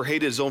one has ever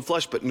hated his own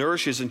flesh, but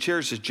nourishes and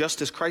cherishes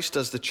just as Christ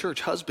does the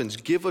church. Husbands,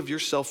 give of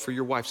yourself for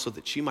your wife so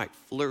that she might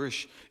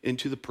flourish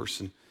into the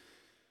person,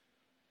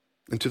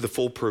 into the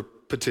full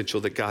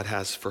potential that God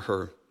has for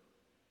her.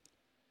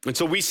 And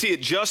so we see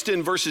it just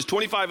in verses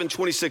 25 and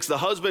 26, the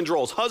husband's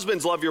roles.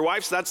 Husbands, love your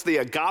wives. That's the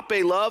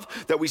agape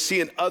love that we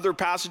see in other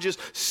passages,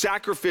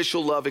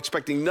 sacrificial love,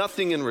 expecting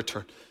nothing in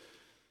return.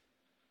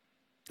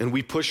 And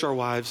we push our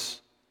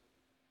wives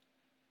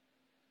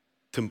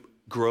to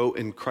grow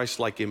in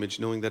Christ-like image,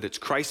 knowing that it's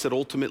Christ that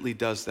ultimately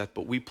does that,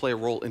 but we play a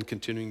role in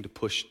continuing to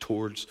push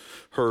towards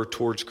her,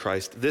 towards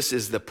Christ. This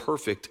is the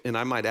perfect, and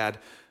I might add,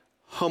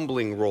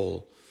 humbling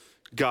role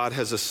God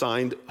has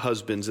assigned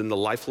husbands in the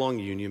lifelong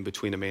union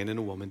between a man and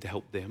a woman to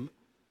help them,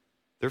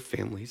 their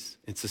families,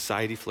 and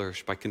society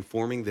flourish by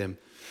conforming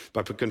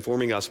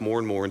us more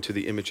and more into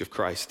the image of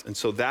Christ. And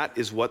so that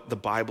is what the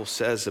Bible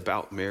says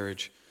about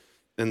marriage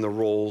and the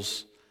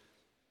roles.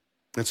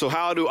 And so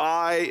how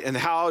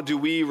do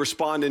we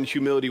respond in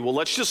humility? Well,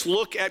 let's just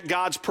look at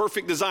God's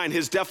perfect design,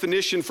 his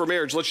definition for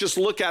marriage. Let's just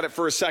look at it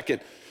for a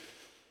second.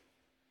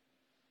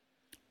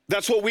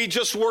 That's what we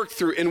just worked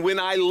through. And when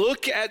I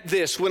look at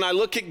this, when I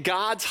look at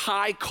God's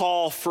high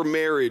call for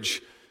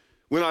marriage,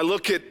 when I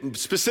look at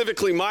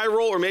specifically my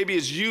role, or maybe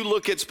as you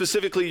look at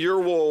specifically your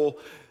role,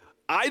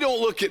 I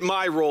don't look at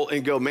my role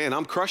and go, man,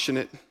 I'm crushing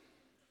it.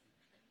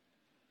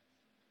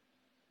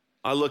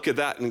 I look at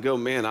that and go,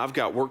 man, I've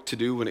got work to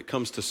do when it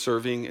comes to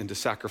serving and to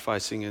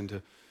sacrificing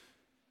and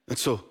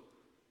so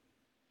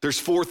There's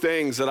 4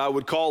 things that I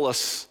would call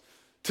us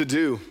to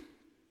do.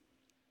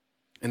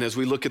 And as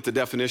we look at the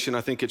definition,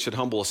 I think it should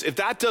humble us. If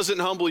that doesn't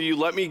humble you,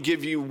 let me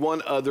give you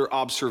one other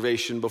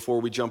observation before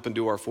we jump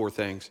into our 4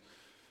 things.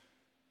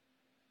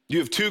 You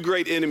have 2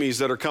 great enemies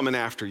that are coming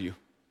after you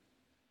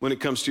when it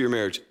comes to your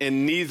marriage,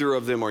 and neither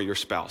of them are your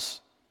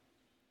spouse.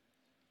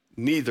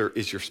 Neither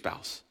is your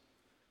spouse.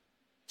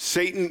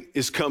 Satan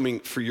is coming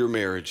for your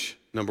marriage,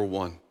 number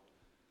 1.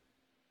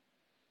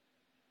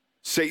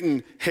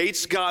 Satan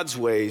hates God's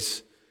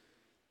ways,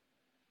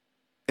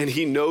 and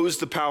he knows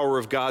the power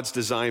of God's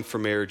design for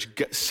marriage.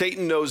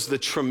 Satan knows the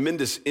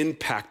tremendous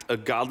impact a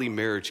godly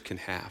marriage can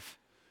have.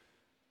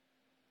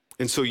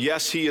 And so,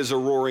 yes, he is a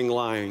roaring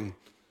lion,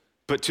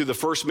 but to the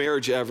first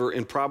marriage ever,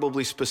 and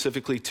probably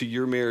specifically to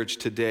your marriage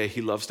today,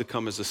 he loves to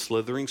come as a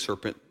slithering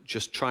serpent,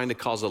 just trying to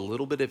cause a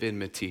little bit of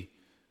enmity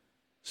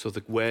so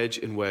the wedge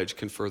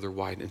can further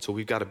widen. And so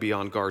we've got to be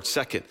on guard.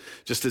 Second,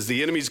 just as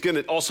the enemy's going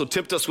to also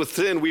tempt us with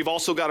sin, we've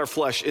also got our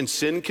flesh, and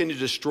sin can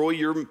destroy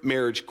your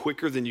marriage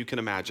quicker than you can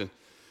imagine.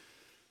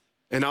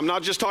 And I'm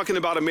not just talking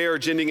about a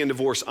marriage ending in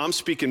divorce. I'm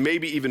speaking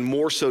maybe even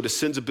more so to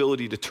sin's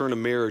ability to turn a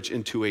marriage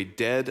into a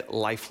dead,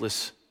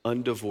 lifeless,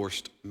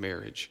 undivorced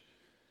marriage.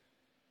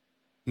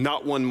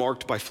 Not one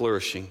marked by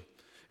flourishing.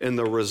 And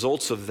the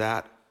results of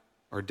that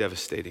are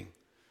devastating.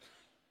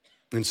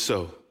 And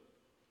so,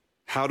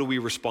 how do we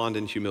respond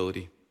in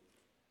humility?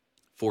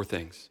 4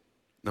 things.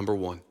 Number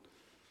 1,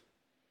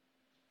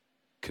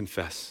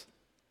 confess.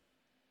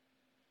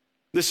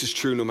 This is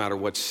true no matter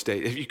what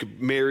state. If you could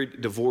be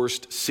married,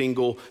 divorced,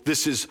 single,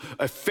 this is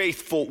a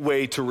faithful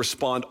way to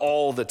respond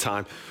all the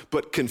time.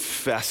 But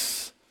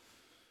confess.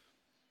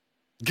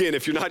 Again,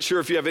 if you're not sure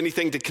if you have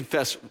anything to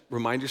confess,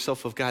 remind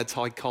yourself of God's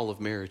high call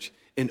of marriage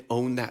and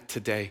own that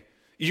today.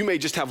 You may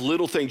just have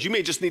little things. You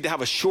may just need to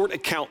have a short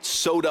account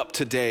sewed up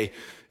today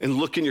and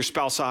look in your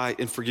spouse's eye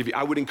and forgive you.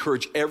 I would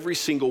encourage every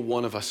single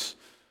one of us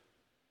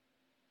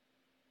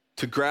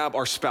to grab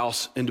our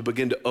spouse and to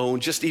begin to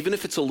own, just even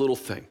if it's a little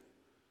thing.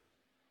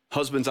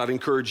 Husbands, I'd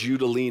encourage you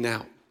to lean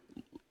out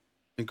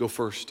and go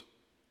first.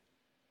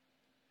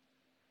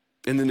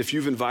 And then if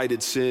you've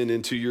invited sin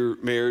into your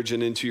marriage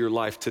and into your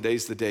life,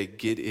 today's the day.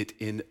 Get it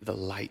in the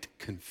light.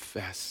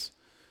 Confess.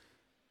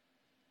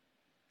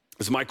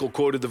 As Michael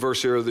quoted the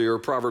verse earlier,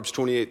 Proverbs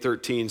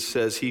 28:13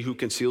 says, he who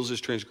conceals his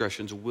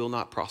transgressions will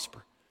not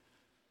prosper.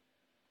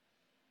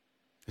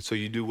 And so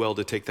you do well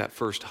to take that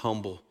first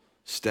humble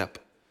step.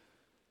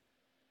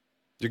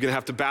 You're going to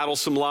have to battle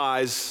some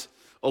lies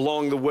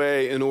along the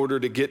way in order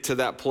to get to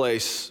that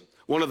place.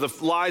 One of the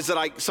lies that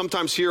I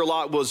sometimes hear a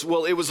lot was,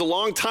 well, it was a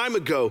long time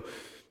ago,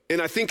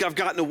 and I think I've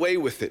gotten away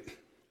with it.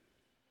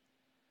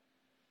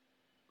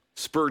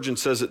 Spurgeon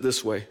says it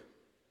this way: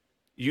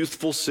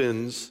 youthful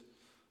sins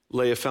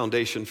lay a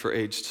foundation for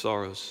aged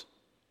sorrows.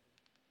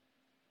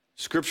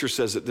 Scripture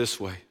says it this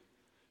way.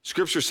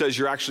 Scripture says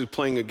you're actually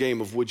playing a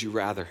game of would you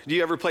rather. Do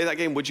you ever play that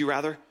game, would you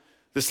rather?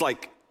 This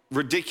like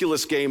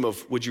ridiculous game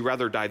of would you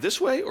rather die this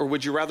way or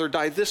would you rather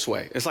die this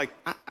way? It's like,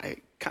 I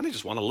kind of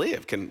just want to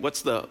live.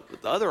 What's the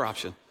other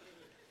option?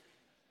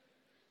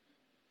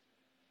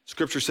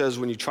 Scripture says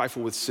when you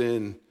trifle with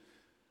sin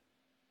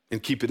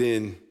and keep it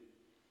in,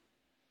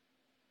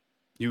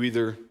 you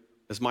either,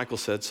 as Michael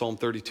said, Psalm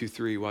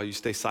 32:3, while you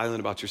stay silent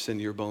about your sin,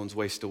 your bones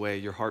waste away,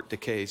 your heart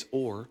decays.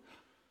 Or,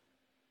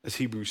 as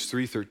Hebrews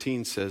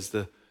 3:13 says,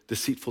 the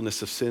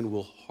deceitfulness of sin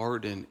will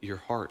harden your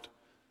heart.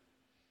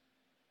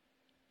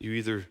 You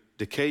either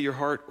decay your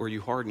heart or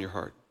you harden your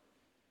heart.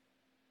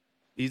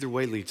 Either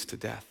way leads to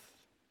death.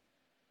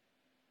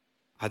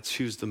 I'd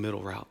choose the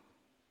middle route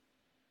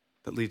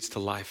that leads to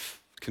life.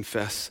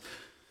 Confess.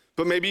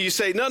 But maybe you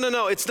say,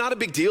 no, it's not a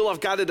big deal. I've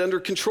got it under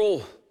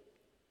control.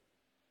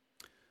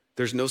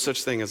 There's no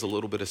such thing as a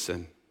little bit of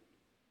sin.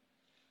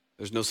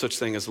 There's no such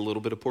thing as a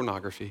little bit of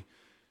pornography.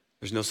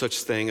 There's no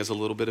such thing as a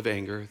little bit of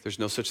anger. There's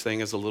no such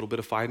thing as a little bit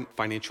of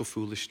financial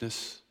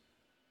foolishness.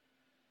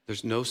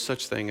 There's no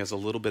such thing as a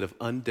little bit of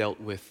undealt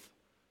with,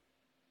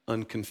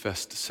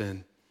 unconfessed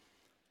sin.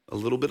 A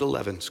little bit of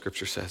leaven,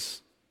 Scripture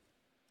says,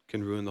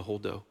 can ruin the whole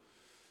dough.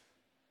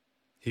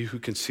 He who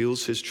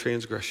conceals his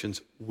transgressions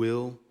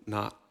will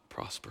not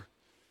prosper.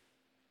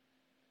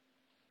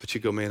 But you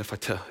go, man,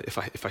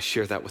 if I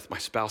share that with my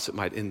spouse, it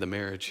might end the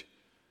marriage.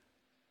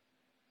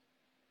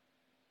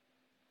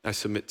 I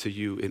submit to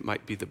you, it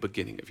might be the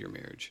beginning of your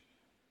marriage.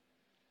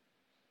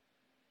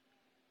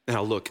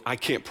 Now look, I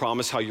can't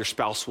promise how your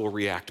spouse will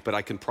react, but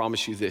I can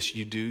promise you this: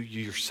 you do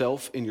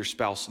yourself and your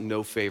spouse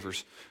no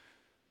favors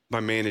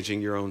by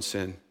managing your own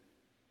sin.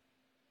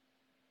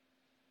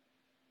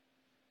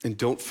 And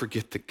don't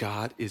forget that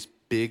God is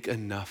big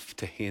enough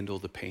to handle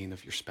the pain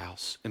of your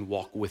spouse and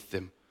walk with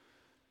them.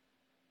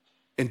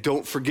 And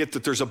don't forget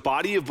that there's a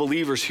body of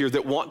believers here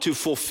that want to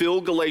fulfill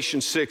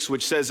Galatians 6,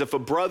 which says if a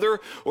brother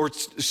or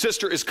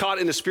sister is caught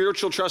in a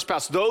spiritual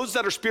trespass, those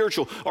that are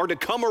spiritual are to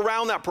come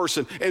around that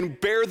person and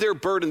bear their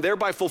burden,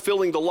 thereby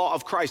fulfilling the law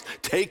of Christ.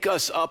 Take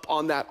us up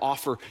on that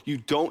offer. You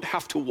don't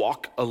have to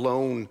walk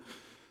alone.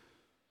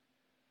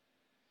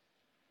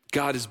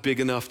 God is big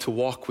enough to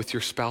walk with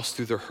your spouse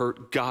through their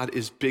hurt. God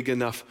is big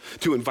enough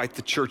to invite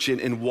the church in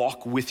and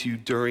walk with you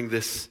during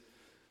this.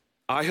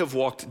 I have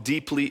walked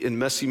deeply in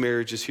messy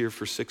marriages here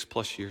for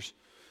 6+ years.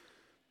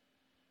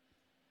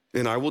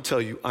 And I will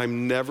tell you,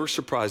 I'm never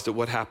surprised at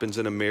what happens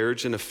in a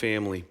marriage and a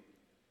family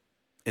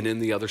and in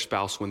the other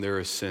spouse when there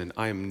is sin.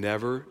 I am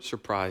never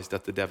surprised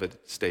at the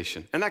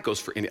devastation. And that goes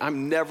for any.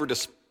 I'm never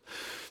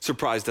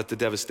surprised at the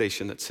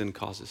devastation that sin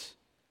causes.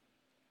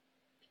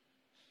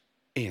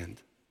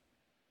 And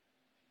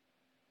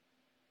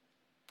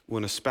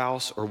when a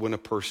spouse or when a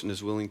person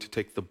is willing to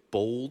take the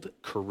bold,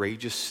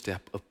 courageous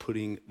step of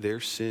putting their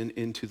sin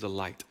into the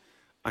light,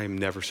 I am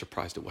never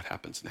surprised at what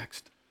happens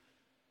next.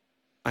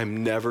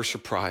 I'm never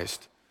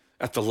surprised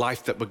at the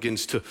life that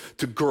begins to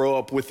grow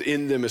up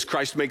within them as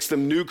Christ makes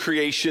them new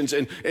creations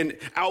and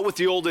out with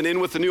the old and in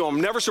with the new. I'm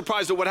never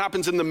surprised at what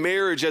happens in the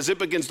marriage as it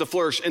begins to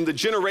flourish and the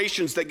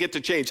generations that get to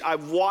change.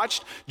 I've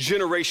watched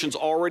generations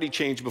already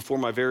change before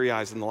my very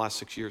eyes in the last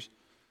 6 years.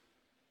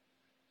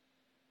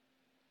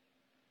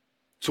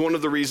 It's one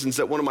of the reasons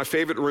that one of my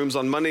favorite rooms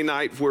on Monday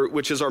night,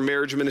 which is our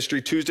marriage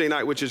ministry, Tuesday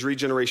night, which is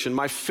regeneration,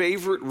 my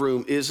favorite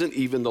room isn't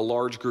even the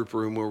large group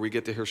room where we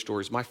get to hear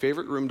stories. My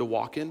favorite room to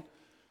walk in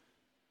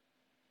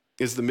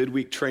is the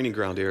midweek training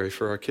ground area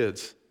for our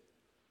kids,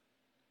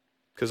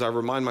 because I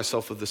remind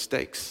myself of the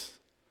stakes.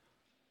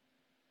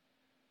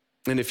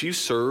 And if you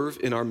serve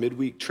in our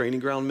midweek training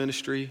ground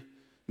ministry,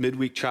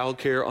 midweek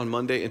childcare on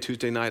Monday and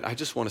Tuesday night, I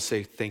just want to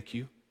say thank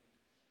you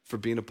for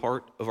being a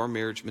part of our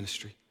marriage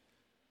ministry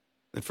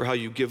and for how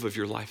you give of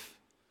your life.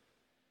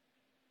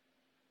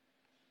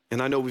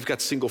 And I know we've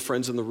got single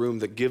friends in the room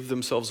that give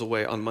themselves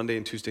away on Monday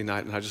and Tuesday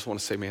night, and I just want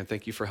to say, man,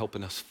 thank you for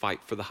helping us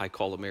fight for the high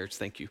call of marriage.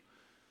 Thank you.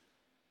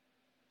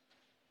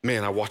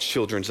 Man, I watch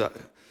children's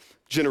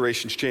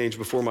generations change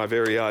before my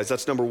very eyes.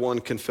 That's number one,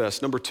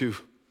 confess. Number two,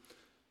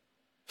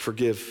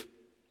 forgive.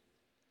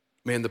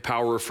 Man, the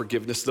power of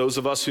forgiveness. Those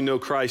of us who know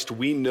Christ,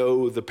 we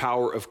know the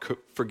power of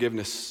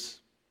forgiveness.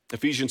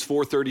 Ephesians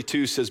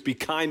 4:32 says, be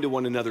kind to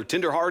one another,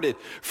 tenderhearted,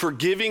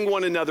 forgiving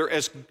one another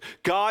as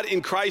God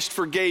in Christ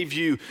forgave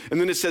you.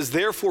 And then it says,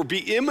 therefore,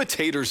 be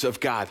imitators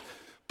of God,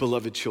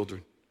 beloved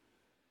children.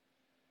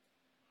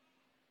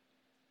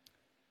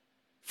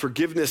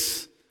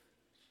 Forgiveness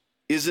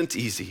isn't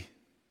easy.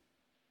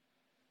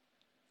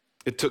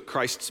 It took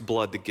Christ's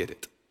blood to get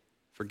it.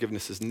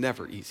 Forgiveness is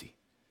never easy,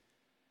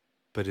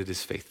 but it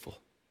is faithful.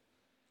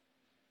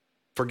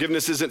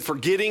 Forgiveness isn't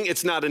forgetting,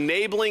 it's not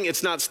enabling,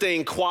 it's not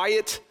staying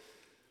quiet.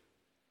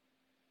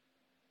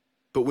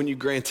 But when you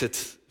grant it,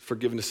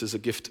 forgiveness is a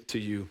gift to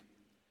you.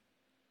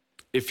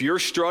 If you're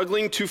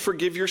struggling to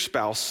forgive your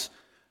spouse,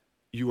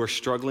 you are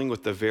struggling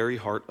with the very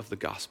heart of the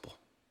gospel.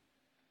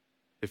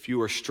 If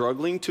you are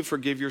struggling to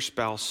forgive your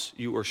spouse,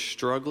 you are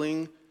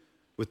struggling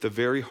with the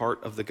very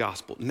heart of the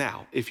gospel.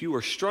 Now, if you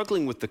are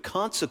struggling with the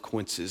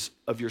consequences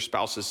of your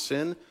spouse's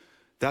sin,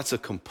 that's a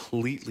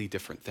completely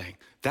different thing.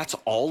 That's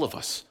all of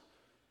us.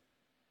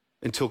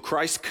 Until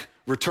Christ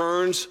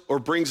returns or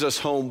brings us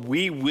home,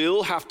 we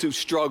will have to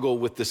struggle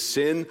with the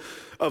sin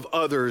of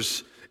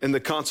others and the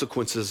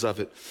consequences of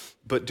it,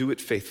 but do it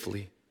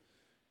faithfully.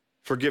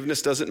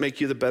 Forgiveness doesn't make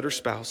you the better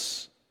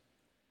spouse.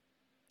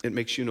 It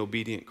makes you an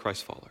obedient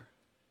Christ follower.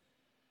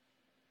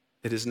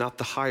 It is not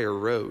the higher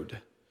road.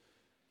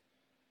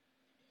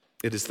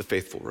 It is the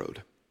faithful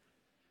road.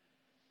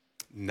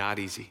 Not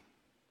easy,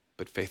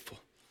 but faithful.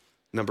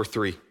 Number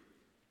three,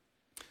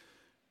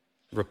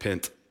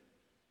 repent.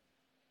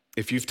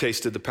 If you've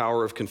tasted the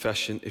power of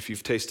confession, if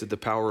you've tasted the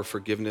power of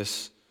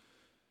forgiveness,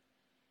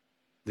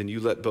 then you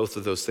let both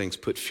of those things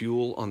put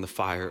fuel on the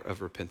fire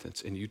of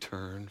repentance and you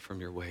turn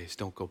from your ways.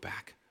 Don't go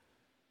back.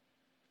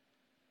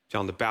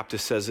 John the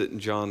Baptist says it in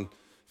John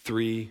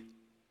 3.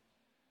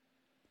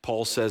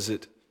 Paul says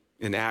it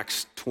in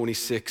Acts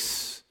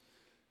 26.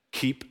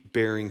 Keep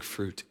bearing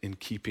fruit in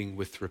keeping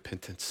with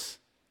repentance.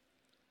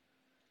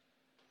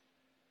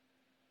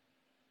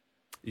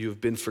 You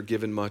have been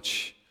forgiven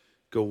much.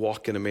 Go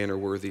walk in a manner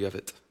worthy of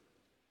it.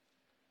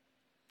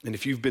 And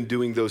if you've been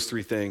doing those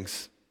three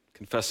things,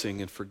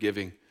 confessing and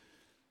forgiving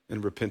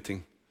and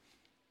repenting,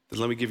 then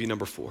let me give you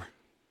number 4,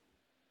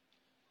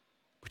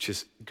 which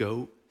is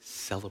go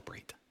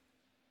celebrate.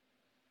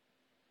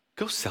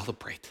 Go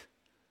celebrate.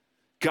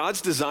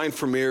 God's design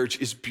for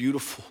marriage is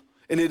beautiful.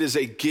 And it is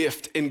a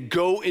gift, and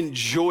go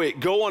enjoy it.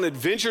 Go on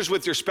adventures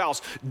with your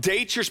spouse.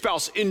 Date your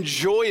spouse.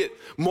 Enjoy it.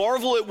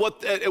 Marvel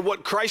at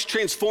what Christ's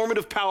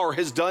transformative power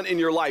has done in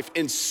your life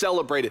and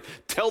celebrate it.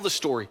 Tell the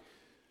story.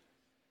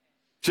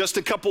 Just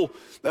a couple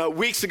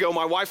weeks ago,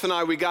 my wife and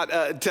I, we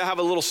got to have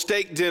a little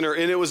steak dinner,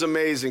 and it was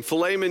amazing.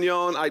 Filet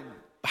mignon, I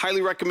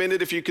highly recommend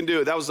it if you can do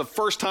it. That was the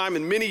first time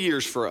in many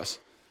years for us.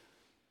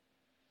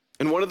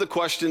 And one of the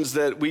questions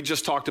that we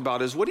just talked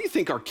about is, what do you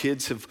think our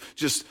kids have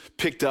just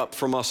picked up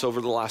from us over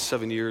the last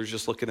 7 years,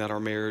 just looking at our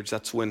marriage?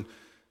 That's when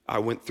I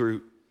went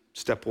through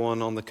step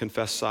 1 on the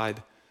confess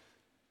side.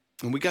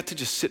 And we got to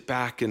just sit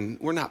back, and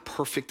we're not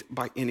perfect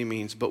by any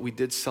means, but we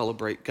did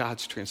celebrate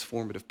God's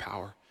transformative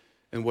power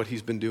and what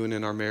he's been doing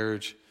in our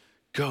marriage.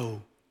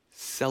 Go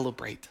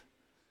celebrate.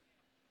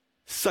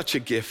 Such a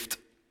gift.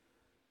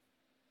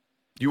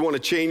 You want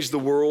to change the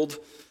world?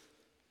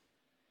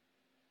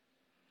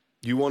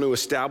 You want to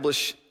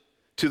establish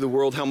to the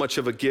world how much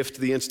of a gift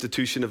the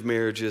institution of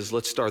marriage is?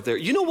 Let's start there.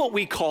 You know what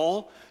we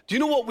call? Do you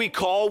know what we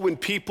call when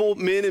people,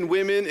 men and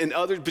women and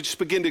others, just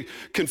begin to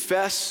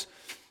confess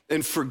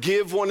and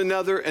forgive one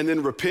another and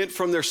then repent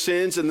from their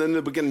sins and then they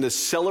begin to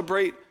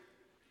celebrate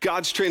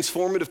God's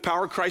transformative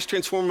power, Christ's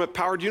transformative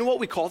power? Do you know what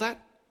we call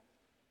that?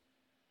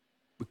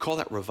 We call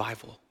that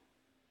revival.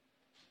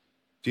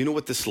 Do you know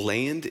what this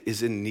land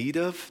is in need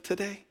of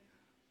today?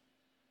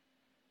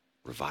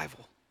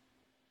 Revival.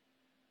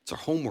 It's our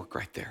homework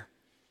right there.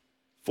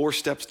 4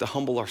 steps to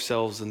humble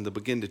ourselves and to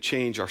begin to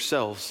change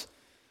ourselves,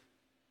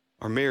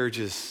 our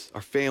marriages,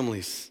 our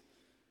families,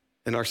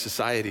 and our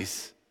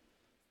societies.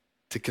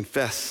 To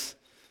confess.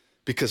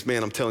 Because,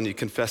 man, I'm telling you,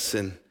 confess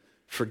sin,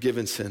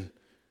 forgiven sin,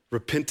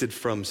 repented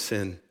from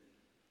sin.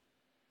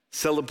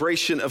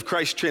 Celebration of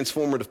Christ's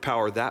transformative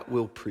power, that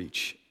will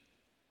preach.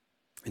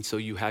 And so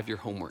you have your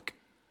homework.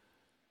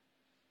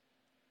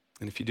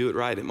 And if you do it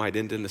right, it might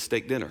end in a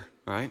steak dinner,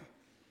 right?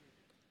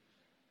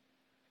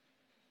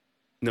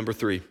 Number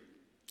 3,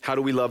 how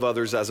do we love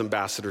others as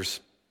ambassadors?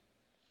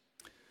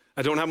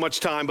 I don't have much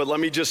time, but let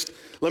me just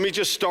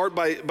start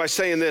by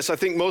saying this. I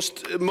think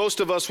most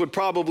of us would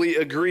probably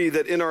agree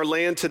that in our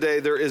land today,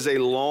 there is a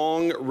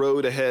long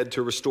road ahead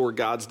to restore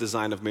God's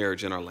design of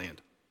marriage in our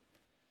land.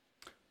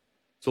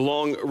 It's a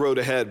long road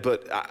ahead,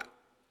 but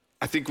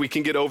I think we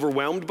can get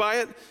overwhelmed by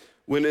it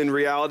when in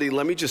reality,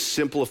 let me just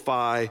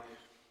simplify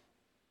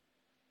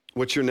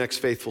what your next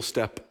faithful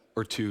step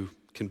or 2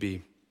 can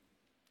be.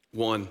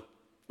 1,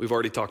 we've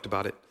already talked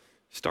about it.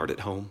 Start at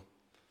home.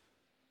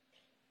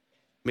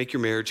 Make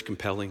your marriage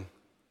compelling.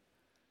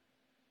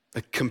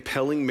 A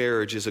compelling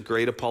marriage is a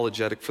great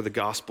apologetic for the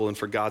gospel and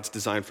for God's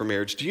design for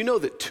marriage. Do you know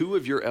that 2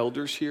 of your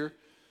elders here,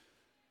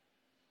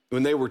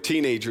 when they were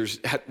teenagers,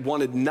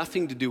 wanted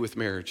nothing to do with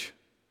marriage?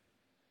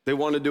 They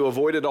wanted to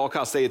avoid at all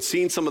costs. They had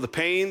seen some of the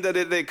pain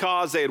that they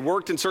caused. They had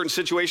worked in certain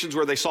situations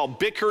where they saw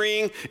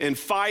bickering and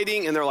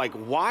fighting, and they're like,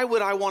 why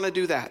would I want to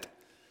do that?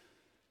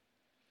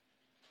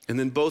 And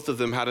then both of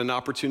them had an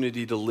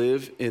opportunity to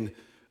live in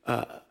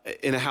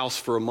a house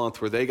for a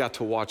month where they got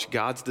to watch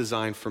God's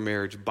design for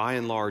marriage by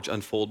and large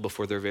unfold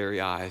before their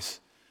very eyes.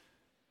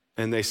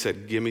 And they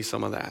said, give me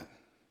some of that.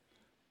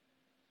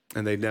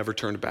 And they never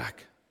turned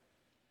back.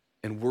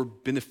 And we're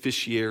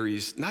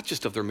beneficiaries, not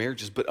just of their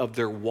marriages, but of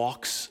their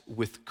walks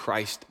with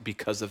Christ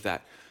because of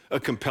that. A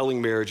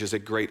compelling marriage is a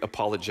great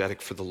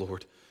apologetic for the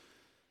Lord.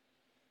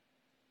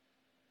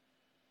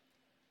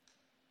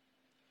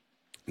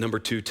 Number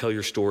 2, tell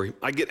your story.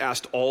 I get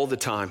asked all the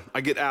time,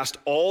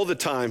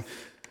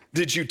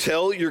 did you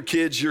tell your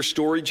kids your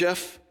story,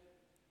 Jeff?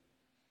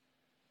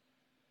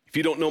 If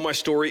you don't know my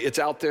story, it's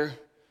out there.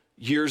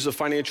 Years of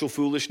financial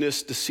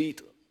foolishness, deceit,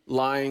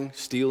 lying,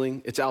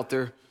 stealing, it's out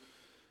there.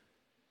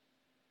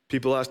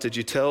 People ask, did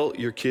you tell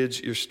your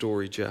kids your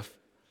story, Jeff?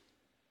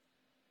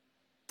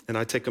 And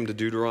I take them to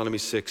Deuteronomy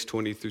 6,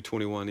 20 through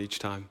 21 each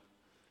time.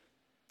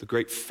 The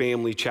great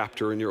family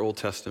chapter in your Old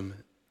Testament.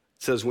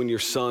 It says, when your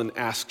son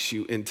asks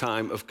you in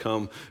time to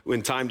come, where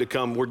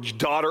your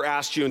daughter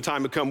asks you in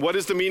time to come, what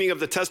is the meaning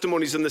of the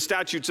testimonies and the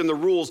statutes and the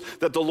rules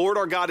that the Lord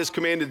our God has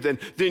commanded?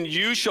 Then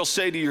you shall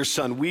say to your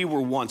son, we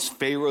were once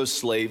Pharaoh's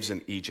slaves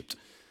in Egypt.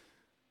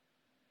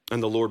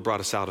 And the Lord brought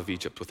us out of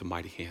Egypt with a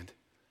mighty hand.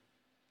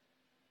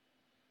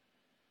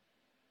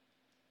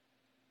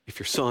 If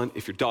your son,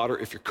 if your daughter,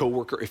 if your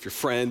coworker, if your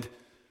friend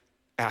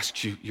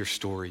asks you your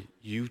story,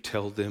 you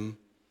tell them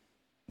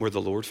where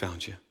the Lord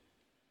found you.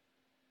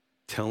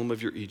 Tell them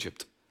of your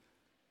Egypt.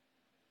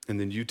 And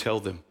then you tell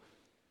them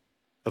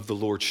of the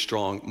Lord's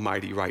strong,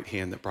 mighty right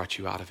hand that brought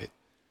you out of it.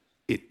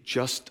 It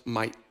just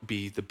might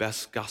be the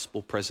best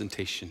gospel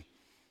presentation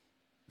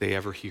they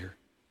ever hear.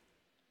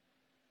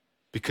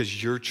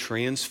 Because your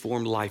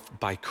transformed life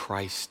by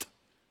Christ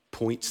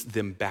points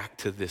them back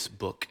to this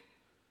book.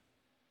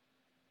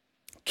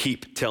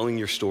 Keep telling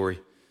your story.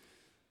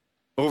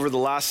 Over the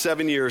last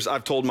 7 years,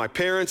 I've told my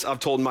parents, I've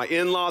told my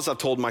in-laws, I've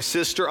told my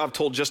sister, I've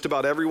told just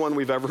about everyone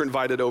we've ever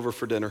invited over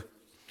for dinner.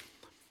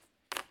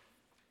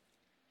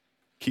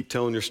 Keep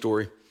telling your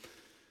story.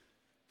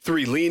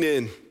 3, lean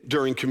in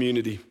during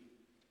community.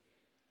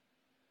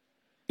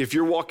 If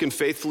you're walking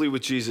faithfully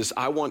with Jesus,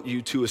 I want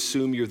you to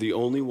assume you're the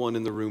only one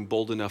in the room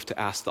bold enough to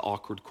ask the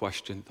awkward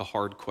question, the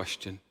hard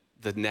question,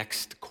 the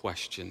next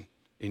question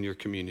in your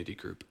community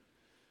group.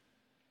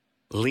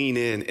 Lean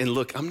in. And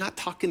look, I'm not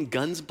talking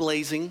guns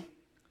blazing.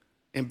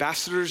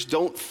 Ambassadors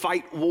don't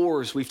fight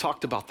wars. We've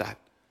talked about that.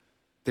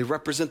 They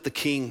represent the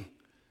king.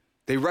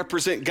 They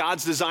represent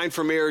God's design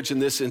for marriage in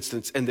this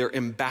instance, and they're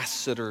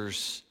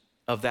ambassadors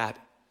of that,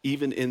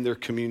 even in their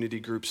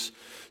community groups.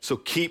 So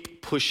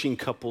keep pushing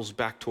couples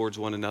back towards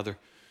one another.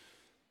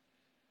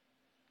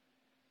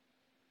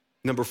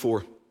 Number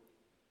 4.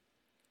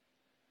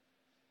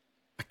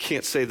 I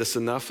can't say this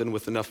enough and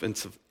with enough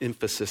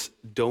emphasis.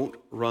 Don't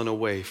run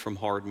away from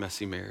hard,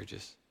 messy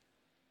marriages.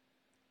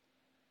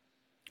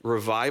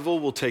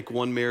 Revival will take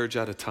one marriage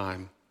at a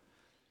time.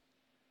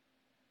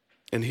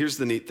 And here's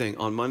the neat thing.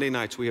 On Monday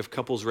nights, we have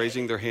couples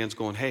raising their hands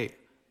going, hey,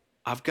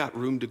 I've got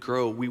room to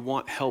grow. We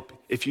want help.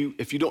 If you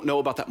don't know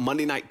about that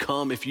Monday night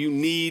come, if you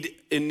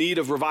in need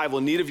of revival,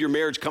 in need of your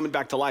marriage coming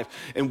back to life,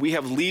 and we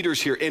have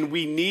leaders here, and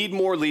we need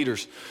more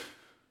leaders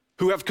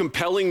who have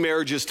compelling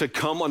marriages to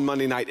come on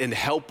Monday night and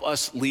help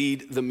us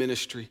lead the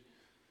ministry.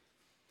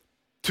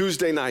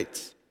 Tuesday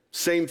nights,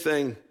 same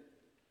thing.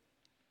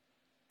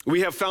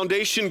 We have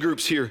foundation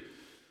groups here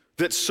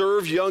that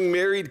serve young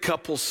married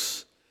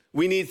couples.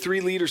 We need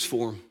 3 leaders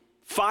for them.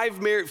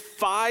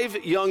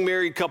 5 young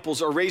married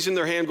couples are raising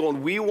their hand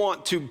going, we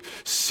want to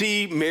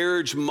see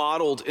marriage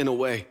modeled in a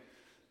way.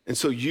 And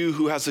so you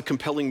who has a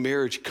compelling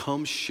marriage,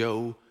 come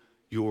show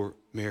your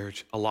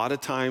marriage. A lot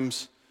of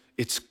times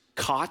it's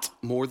caught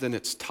more than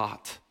it's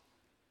taught.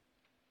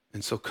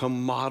 And so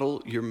come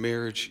model your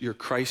marriage, your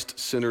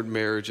Christ-centered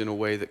marriage in a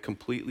way that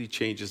completely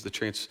changes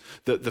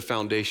the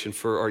foundation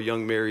for our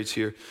young marrieds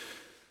here.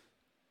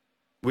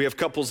 We have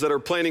couples that are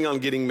planning on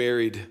getting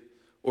married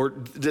or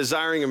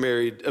desiring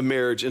a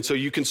marriage, and so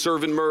you can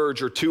serve and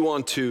merge or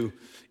 2-on-2.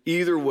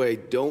 Either way,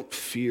 don't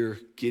fear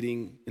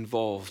getting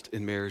involved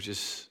in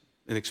marriages,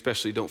 and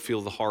especially don't feel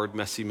the hard,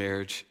 messy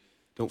marriage.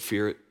 Don't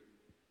fear it.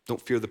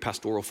 Don't fear the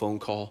pastoral phone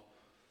call,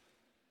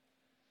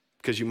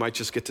 because you might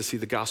just get to see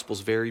the gospel's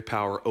very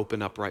power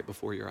open up right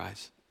before your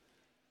eyes.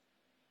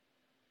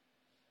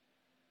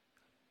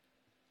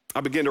 I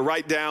began to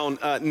write down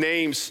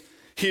names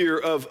here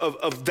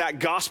of that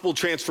gospel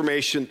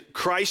transformation,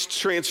 Christ's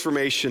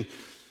transformation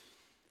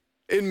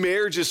in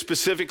marriages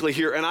specifically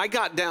here. And I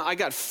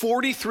got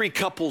 43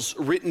 couples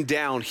written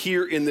down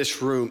here in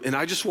this room. And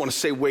I just want to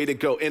say, way to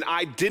go. And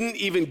I didn't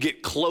even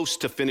get close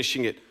to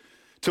finishing it.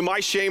 To my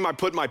shame, I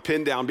put my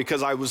pen down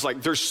because I was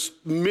like, there's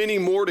many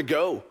more to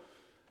go.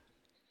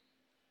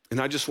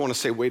 And I just want to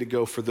say, way to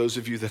go for those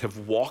of you that have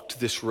walked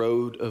this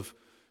road of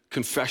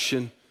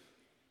confession,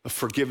 of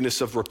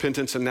forgiveness, of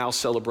repentance, and now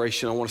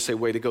celebration. I want to say,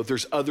 way to go.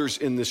 There's others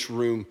in this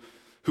room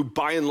who,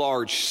 by and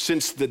large,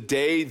 since the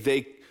day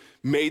they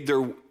made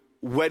their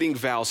wedding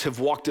vows, have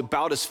walked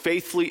about as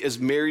faithfully as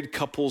married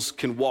couples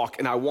can walk.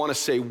 And I want to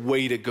say,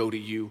 way to go to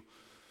you.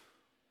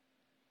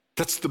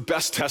 That's the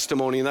best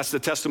testimony, and that's the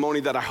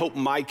testimony that I hope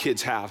my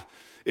kids have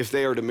if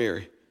they are to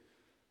marry.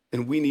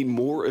 And we need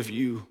more of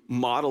you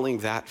modeling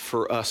that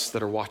for us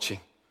that are watching.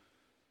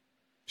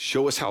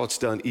 Show us how it's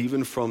done,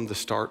 even from the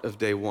start of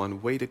day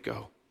one. Way to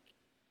go.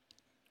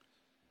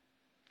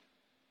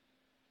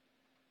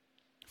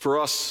 For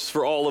us,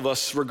 for all of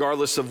us,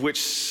 regardless of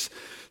which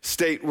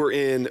state we're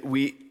in,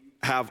 we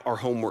have our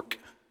homework.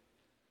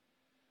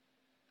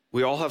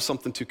 We all have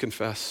something to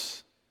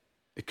confess.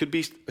 It could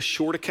be a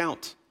short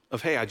account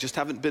of, hey, I just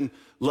haven't been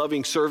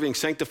loving, serving,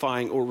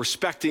 sanctifying, or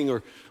respecting,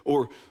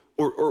 or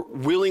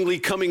willingly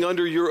coming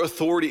under your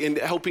authority and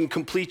helping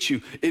complete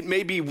you. It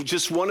may be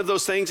just one of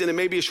those things, and it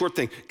may be a short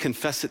thing.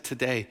 Confess it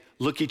today.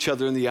 Look each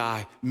other in the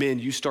eye. Men,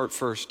 you start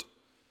first.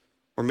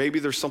 Or maybe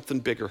there's something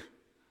bigger.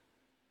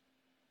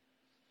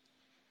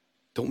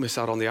 Don't miss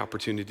out on the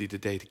opportunity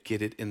today to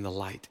get it in the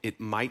light. It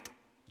might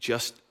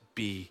just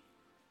be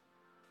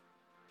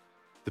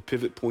the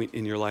pivot point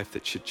in your life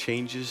that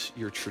changes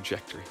your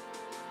trajectory.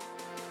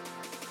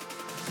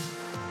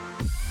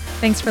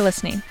 Thanks for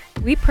listening.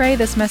 We pray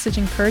this message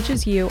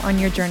encourages you on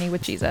your journey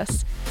with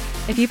Jesus.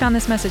 If you found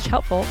this message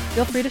helpful,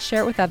 feel free to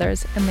share it with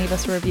others and leave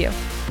us a review.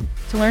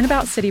 To learn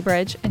about City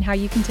Bridge and how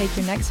you can take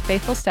your next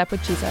faithful step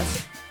with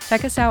Jesus,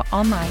 check us out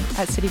online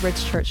at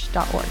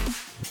citybridgechurch.org.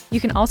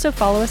 You can also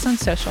follow us on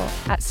social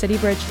at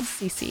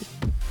CityBridgeCC.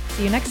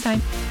 See you next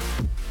time.